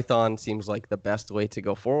 But Python seems like the best way to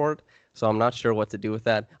go forward. So I'm not sure what to do with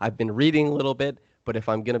that. I've been reading a little bit, but if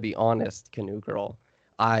I'm going to be honest, Canoe Girl,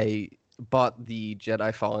 I bought the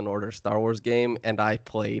Jedi Fallen Order Star Wars game, and I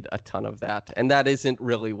played a ton of that. And that isn't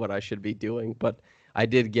really what I should be doing, but I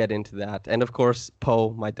did get into that. And of course,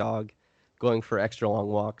 Poe, my dog, going for extra long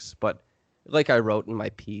walks. But like I wrote in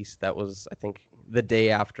my piece, that was, I think, the day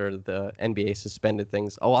after the NBA suspended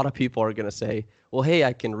things. A lot of people are going to say, well, hey,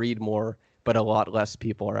 I can read more, but a lot less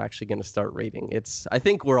people are actually going to start reading. I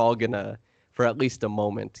think we're all going to, for at least a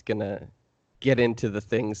moment, going to get into the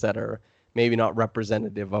things that are maybe not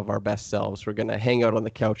representative of our best selves. We're going to hang out on the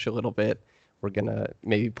couch a little bit. We're going to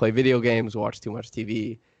maybe play video games, watch too much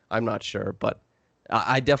TV. I'm not sure, but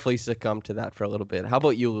I definitely succumbed to that for a little bit. How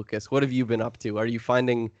about you, Lucas? What have you been up to? Are you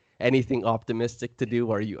finding anything optimistic to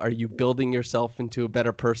do? Are you building yourself into a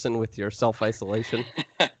better person with your self-isolation?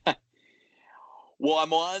 Well,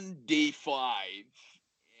 I'm on day 5,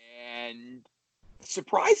 and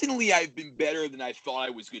surprisingly, I've been better than I thought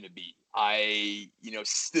I was going to be. I'm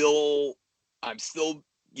still,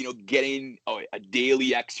 getting a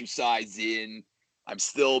daily exercise in. I'm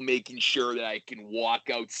still making sure that I can walk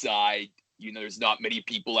outside. There's not many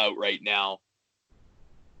people out right now.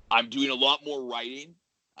 I'm doing a lot more writing,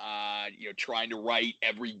 trying to write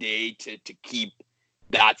every day to keep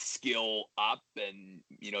that skill up. And,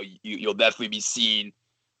 you'll definitely be seeing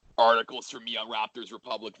articles from me on Raptors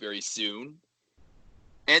Republic very soon.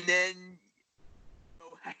 And then,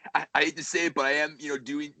 I hate to say it, but I am,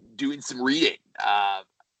 doing some reading.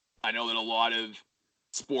 I know that a lot of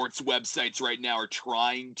sports websites right now are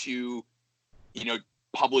trying to,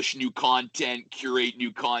 publish new content, curate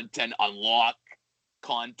new content, unlock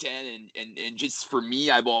content. And just for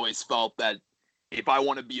me, I've always felt that if I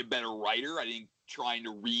want to be a better writer, I think trying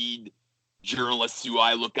to read journalists who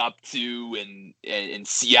I look up to and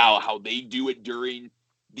see how they do it during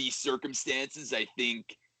these circumstances, I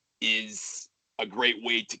think is a great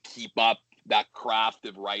way to keep up that craft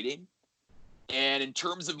of writing. And in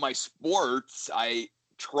terms of my sports, I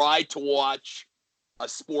try to watch a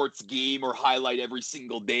sports game or highlight every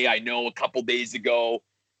single day. I know a couple days ago,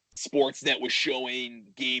 Sportsnet was showing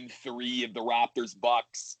Game 3 of the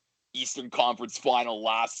Raptors-Bucks Eastern Conference Final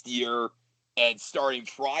last year. And starting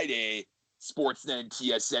Friday, Sportsnet and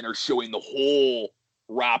TSN are showing the whole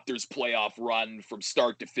Raptors playoff run from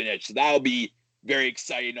start to finish. So that'll be very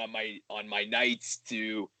exciting on my nights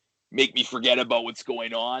to make me forget about what's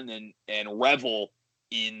going on and revel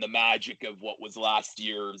in the magic of what was last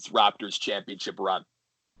year's Raptors championship run.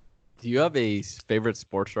 Do you have a favorite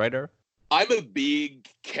sports writer? I'm a big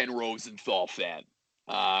Ken Rosenthal fan.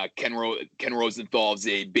 Ken Rosenthal is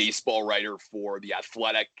a baseball writer for The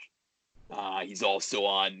Athletic. He's also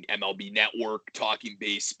on MLB Network talking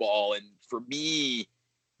baseball. And for me,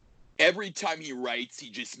 every time he writes, he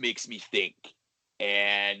just makes me think.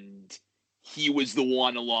 And he was the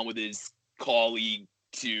one, along with his colleague,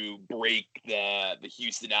 to break the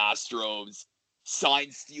Houston Astros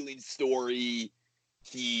sign stealing story.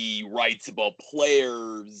 He writes about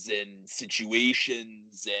players and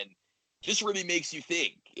situations and just really makes you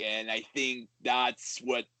think. And I think that's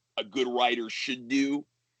what a good writer should do.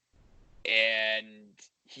 And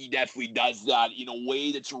he definitely does that in a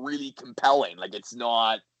way that's really compelling. Like, it's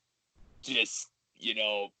not just,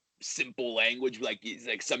 simple language. Like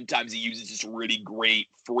sometimes he uses just really great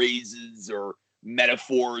phrases or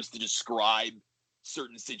metaphors to describe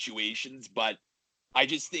certain situations. But I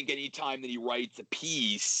just think anytime that he writes a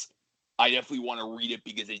piece, I definitely want to read it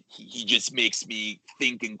because he just makes me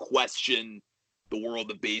think and question the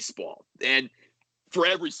world of baseball. And for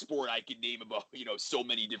every sport, I can name about, so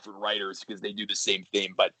many different writers because they do the same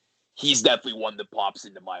thing. But he's definitely one that pops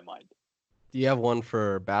into my mind. Do you have one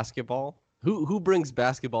for basketball? Who brings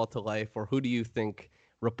basketball to life, or who do you think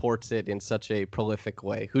reports it in such a prolific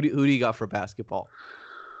way? Who do you got for basketball?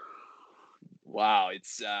 Wow,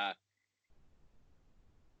 it's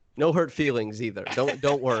no hurt feelings either.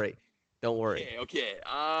 Don't worry. Don't worry. Okay.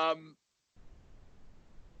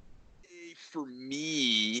 For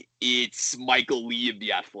me, it's Michael Lee of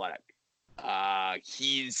The Athletic.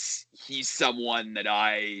 He's someone that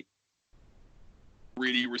I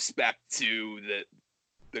really respect to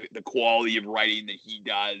the quality of writing that he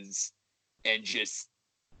does, and just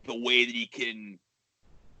the way that he can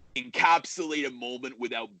encapsulate a moment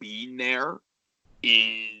without being there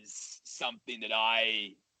is something that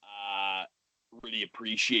I really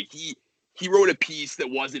appreciate. He wrote a piece that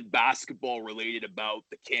wasn't basketball related about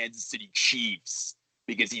the Kansas City Chiefs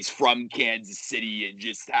because he's from Kansas City, and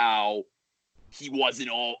just how he wasn't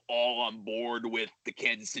all on board with the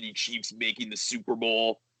Kansas City Chiefs making the Super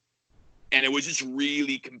Bowl. And it was just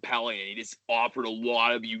really compelling. And he just offered a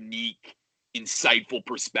lot of unique, insightful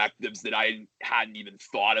perspectives that I hadn't even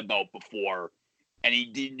thought about before. And he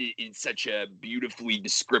did it in such a beautifully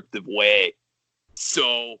descriptive way.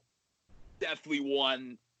 So definitely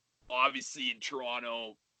one. Obviously in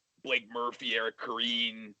Toronto, Blake Murphy, Eric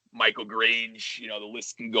Kareen, Michael Grange, the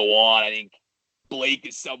list can go on. I think Blake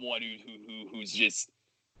is someone who's just,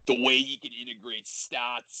 the way he can integrate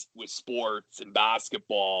stats with sports and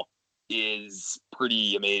basketball is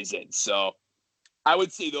pretty amazing. So I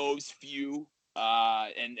would say those few,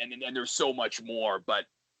 and there's so much more, but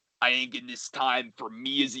I think in this time for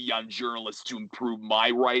me as a young journalist to improve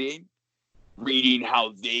my writing, reading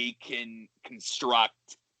how they can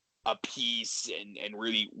construct a piece and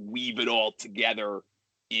really weave it all together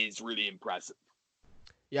is really impressive.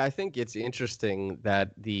 Yeah, I think it's interesting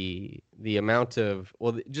that the amount of,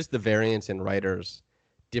 just the variance in writers,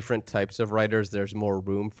 different types of writers, there's more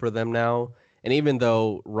room for them now. And even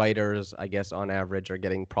though writers, I guess, on average are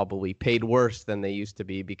getting probably paid worse than they used to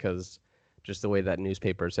be because just the way that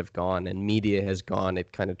newspapers have gone and media has gone,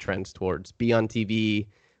 it kind of trends towards be on TV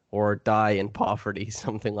or die in poverty,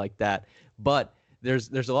 something like that. But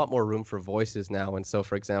there's a lot more room for voices now. And so,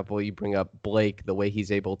 for example, you bring up Blake, the way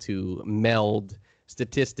he's able to meld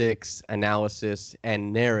statistics, analysis,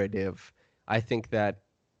 and narrative. I think that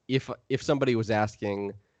if somebody was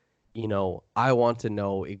asking, I want to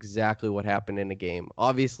know exactly what happened in a game,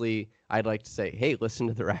 obviously I'd like to say, hey, listen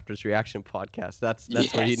to the Raptors Reaction podcast. That's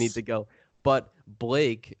yes. Where you need to go. But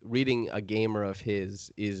Blake, reading a gamer of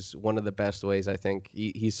his is one of the best ways, I think.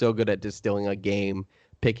 He's so good at distilling a game,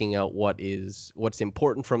 picking out what's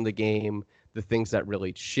important from the game, the things that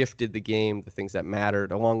really shifted the game, the things that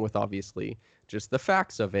mattered, along with obviously just the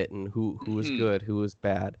facts of it and who was good, who was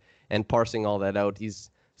bad, and parsing all that out. He's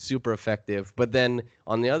super effective. But then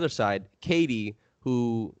on the other side, Katie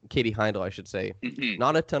Heindel, I should say,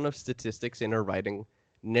 not a ton of statistics in her writing,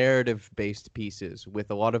 narrative-based pieces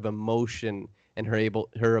with a lot of emotion and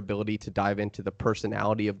her ability to dive into the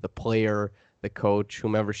personality of the player, the coach,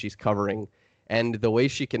 whomever she's covering. And the way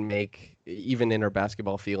she can make, even in her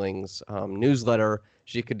basketball feelings newsletter,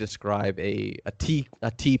 she could describe a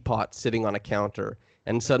teapot sitting on a counter,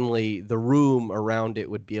 and suddenly the room around it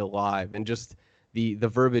would be alive. And just the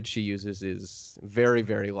verbiage she uses is very,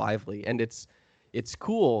 very lively. And it's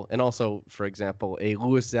cool. And also, for example, a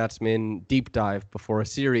Louis Zatzman deep dive before a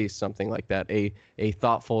series, something like that, a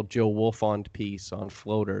thoughtful Joe Wolfond piece on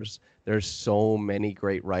floaters. There's so many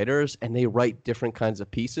great writers, and they write different kinds of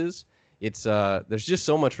pieces. It's there's just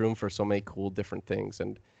so much room for so many cool different things,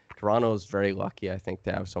 and Toronto is very lucky, I think,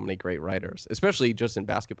 to have so many great writers, especially just in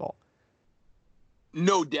basketball.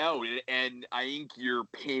 No doubt. And I think you're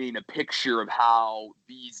painting a picture of how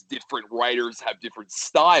these different writers have different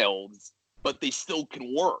styles, but they still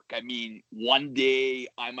can work. I mean, one day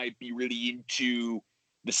I might be really into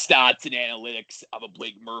the stats and analytics of a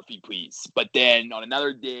Blake Murphy piece, but then on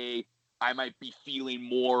another day, I might be feeling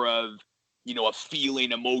more of, a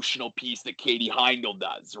feeling emotional piece that Katie Heindel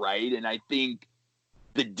does, right? And I think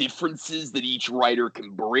the differences that each writer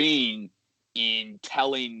can bring in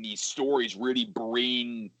telling these stories really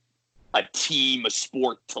bring a team, a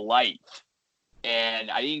sport to life.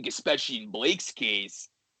 And I think especially in Blake's case,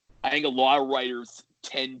 I think a lot of writers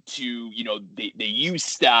tend to, they use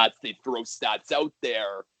stats, they throw stats out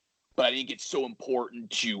there, but I think it's so important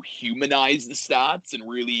to humanize the stats and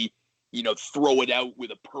really, throw it out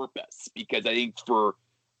with a purpose. Because I think for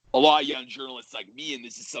a lot of young journalists like me, and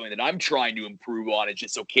this is something that I'm trying to improve on, it's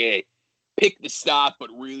just, okay, pick the stat, but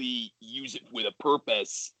really use it with a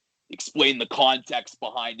purpose, explain the context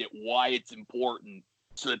behind it, why it's important,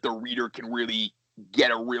 so that the reader can really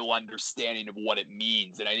get a real understanding of what it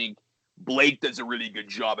means. And I think Blake does a really good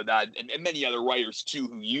job of that, and many other writers too,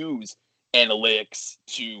 who use analytics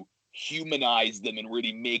to humanize them and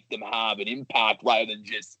really make them have an impact rather than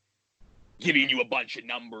just giving you a bunch of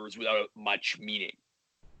numbers without much meaning.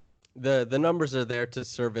 The numbers are there to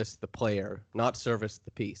service the player, not service the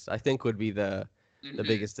piece, I think would be the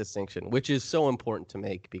biggest distinction, which is so important to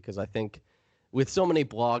make, because I think with so many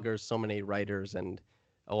bloggers, so many writers, and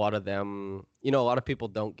a lot of them, a lot of people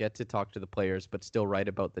don't get to talk to the players but still write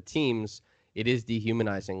about the teams. It is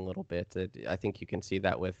dehumanizing a little bit. I think you can see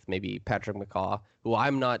that with maybe Patrick McCaw, who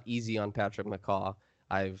I'm not easy on Patrick McCaw.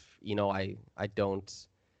 I've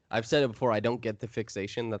said it before, I don't get the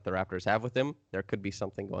fixation that the Raptors have with him. There could be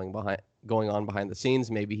something going on behind the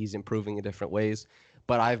scenes. Maybe he's improving in different ways,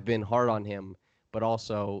 but I've been hard on him. But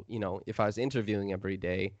also, if I was interviewing every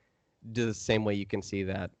day, do the same way you can see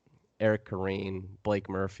that Eric Kareen, Blake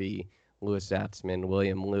Murphy, Louis Zatzman,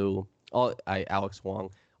 William Liu, Alex Wong,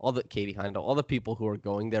 Katie Heindel, all the people who are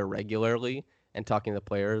going there regularly and talking to the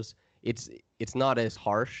players, it's not as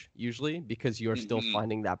harsh usually, because you're still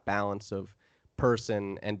finding that balance of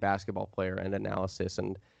person and basketball player and analysis,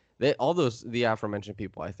 and the aforementioned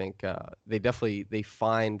people, I think they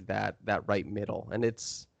find that right middle, and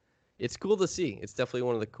it's cool to see. It's definitely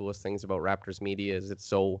one of the coolest things about Raptors media is it's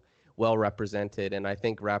so well represented, and I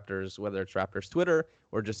think Raptors, whether it's Raptors Twitter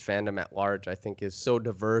or just fandom at large, I think is so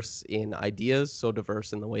diverse in ideas, so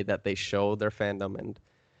diverse in the way that they show their fandom. And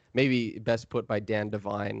maybe best put by Dan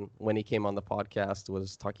Devine when he came on the podcast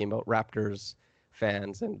was talking about Raptors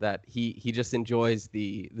fans, and that he just enjoys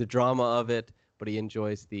the drama of it, but he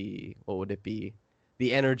enjoys the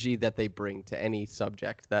energy that they bring to any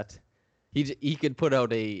subject. That he could put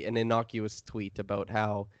out an innocuous tweet about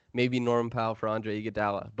how maybe Norm Powell for Andre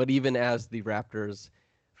Iguodala, but even as the Raptors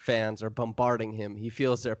fans are bombarding him, he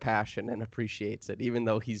feels their passion and appreciates it, even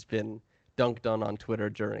though he's been dunked on Twitter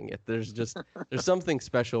during it. There's something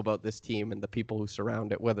special about this team and the people who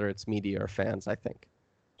surround it, whether it's media or fans, I think.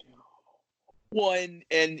 Well, and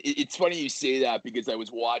it's funny you say that, because I was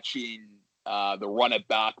watching the Run It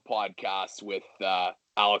Back podcast with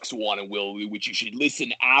Alex Wan and Will Liu, which you should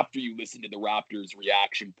listen after you listen to the Raptors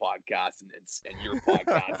reaction podcast and your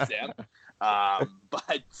podcast, Sam.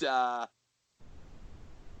 But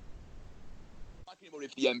talking about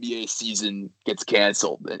if the NBA season gets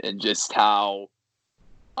canceled and just how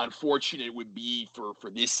unfortunate it would be for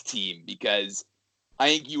this team, because I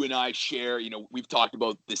think you and I share, we've talked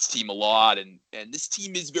about this team a lot, and this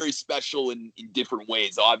team is very special in different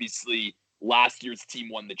ways. Obviously, last year's team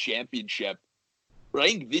won the championship, but I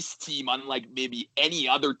think this team, unlike maybe any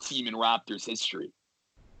other team in Raptors history,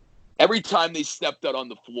 every time they stepped out on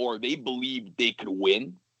the floor, they believed they could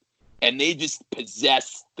win, and they just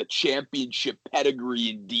possessed the championship pedigree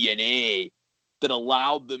and DNA that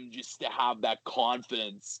allowed them just to have that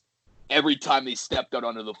confidence every time they stepped out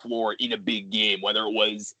onto the floor in a big game, whether it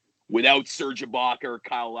was without Serge Ibaka or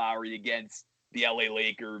Kyle Lowry against the LA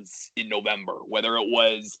Lakers in November, whether it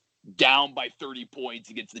was down by 30 points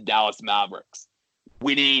against the Dallas Mavericks,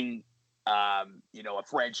 winning, a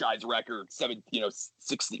franchise record, 15,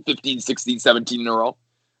 16, 17 in a row.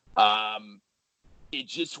 It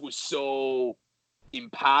just was so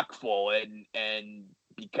impactful, and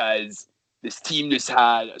because this team just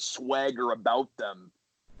had a swagger about them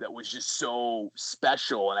that was just so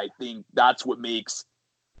special. And I think that's what makes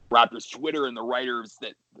Raptors Twitter and the writers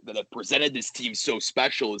that have presented this team so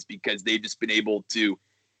special, is because they've just been able to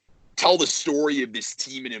tell the story of this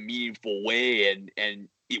team in a meaningful way. And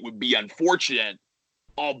it would be unfortunate,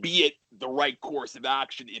 albeit the right course of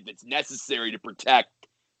action, if it's necessary to protect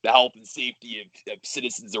the health and safety of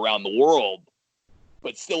citizens around the world,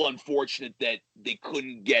 but still unfortunate that they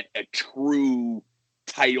couldn't get a true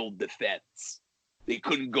title defense. They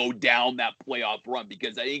couldn't go down that playoff run,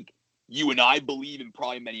 because I think you and I believe, and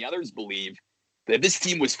probably many others believe, that if this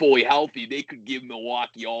team was fully healthy, they could give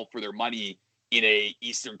Milwaukee all for their money in a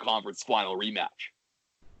Eastern Conference final rematch.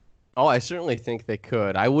 Oh, I certainly think they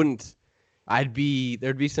could. There'd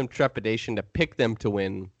be some trepidation to pick them to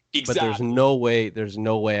win, Exactly. but there's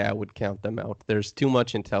no way I would count them out. There's too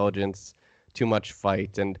much intelligence, too much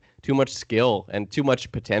fight, and too much skill, and too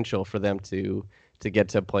much potential for them to get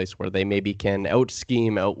to a place where they maybe can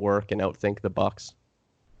out-scheme, outwork, and outthink the Bucks.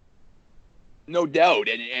 No doubt.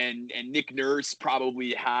 And Nick Nurse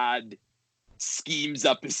probably had schemes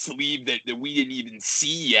up his sleeve that we didn't even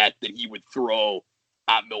see yet that he would throw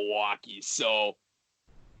at Milwaukee. So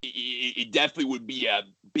it definitely would be a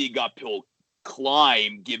big uphill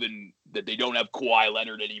climb, given that they don't have Kawhi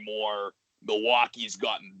Leonard anymore. Milwaukee's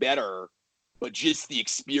gotten better, but just the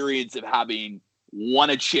experience of having won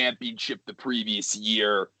a championship the previous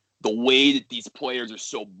year, the way that these players are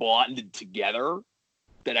so bonded together,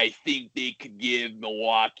 that I think they could give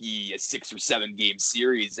Milwaukee a 6 or 7 game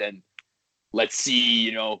series, and let's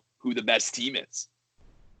see, who the best team is.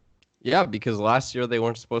 Yeah, because last year they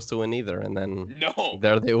weren't supposed to win either, and then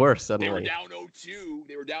there they were suddenly.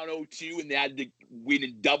 They were down 0-2. And they had to win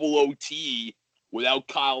in double OT without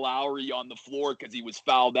Kyle Lowry on the floor because he was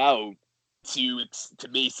fouled out to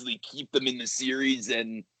basically keep them in the series,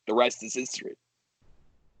 and the rest is history.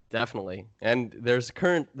 Definitely. And there's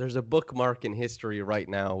a bookmark in history right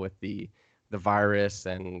now with the virus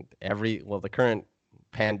and the current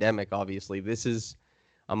pandemic, obviously. This is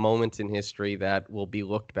a moment in history that will be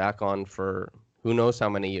looked back on for who knows how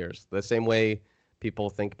many years. The same way people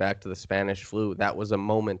think back to the Spanish flu, that was a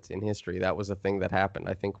moment in history. That was a thing that happened.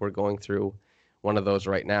 I think we're going through one of those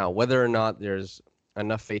right now. Whether or not there's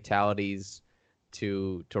enough fatalities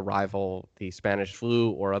to rival the Spanish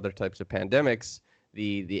flu or other types of pandemics,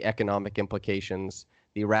 the economic implications,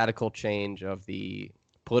 the radical change of the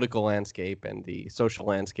political landscape and the social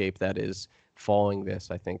landscape that is following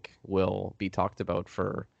this, I think, will be talked about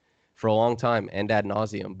for a long time and ad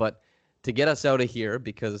nauseum. But to get us out of here,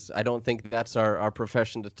 because I don't think that's our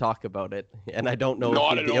profession to talk about it, and I don't know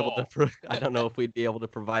I don't know if we'd be able to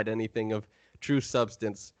provide anything of true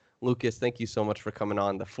substance. Lukas, thank you so much for coming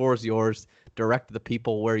on. The floor is yours. Direct the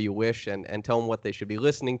people where you wish, and tell them what they should be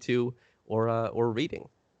listening to or reading.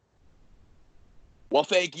 Well,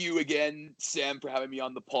 thank you again, Sam, for having me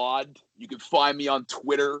on the pod. You can find me on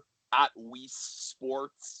Twitter at Weese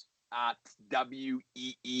Sports, at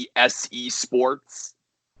WEESE Sports.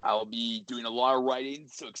 I'll be doing a lot of writing,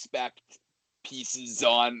 so expect pieces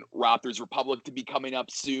on Raptors Republic to be coming up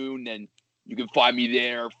soon, and you can find me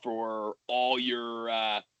there for all your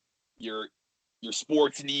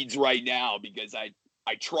sports needs right now, because I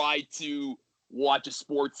try to watch a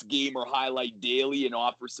sports game or highlight daily and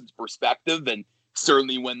offer some perspective. And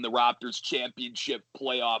certainly when the Raptors championship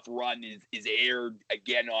playoff run is aired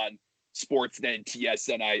again on Sportsnet and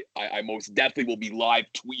TSN, I most definitely will be live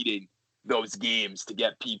tweeting those games to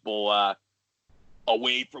get people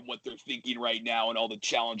away from what they're thinking right now and all the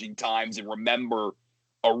challenging times, and remember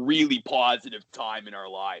a really positive time in our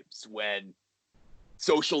lives when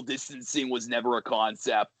social distancing was never a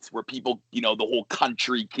concept, where people, the whole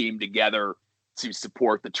country came together to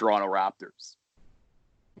support the Toronto Raptors.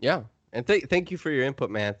 Yeah. And thank you for your input,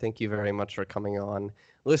 man. Thank you very much for coming on.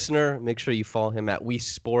 Listener, make sure you follow him at Weese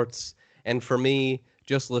Sports. And for me,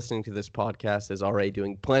 just listening to this podcast is already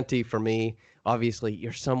doing plenty for me. Obviously,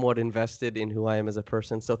 you're somewhat invested in who I am as a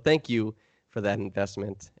person. So thank you for that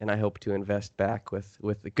investment. And I hope to invest back with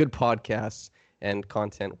the good podcasts and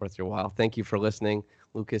content worth your while. Thank you for listening.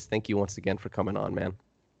 Lukas, thank you once again for coming on, man.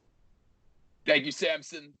 Thank you,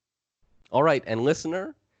 Samson. All right. And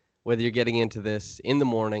listener, whether you're getting into this in the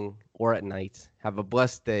morning or at night, have a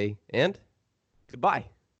blessed day and goodbye.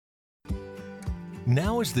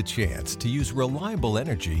 Now is the chance to use reliable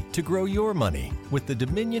energy to grow your money with the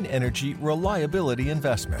Dominion Energy Reliability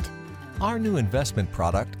Investment. Our new investment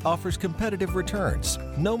product offers competitive returns,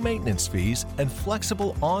 no maintenance fees, and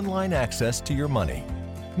flexible online access to your money.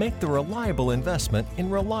 Make the reliable investment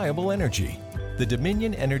in reliable energy. The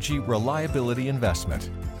Dominion Energy Reliability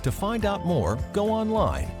Investment. To find out more, go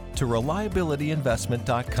online to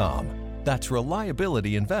reliabilityinvestment.com. That's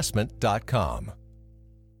reliabilityinvestment.com.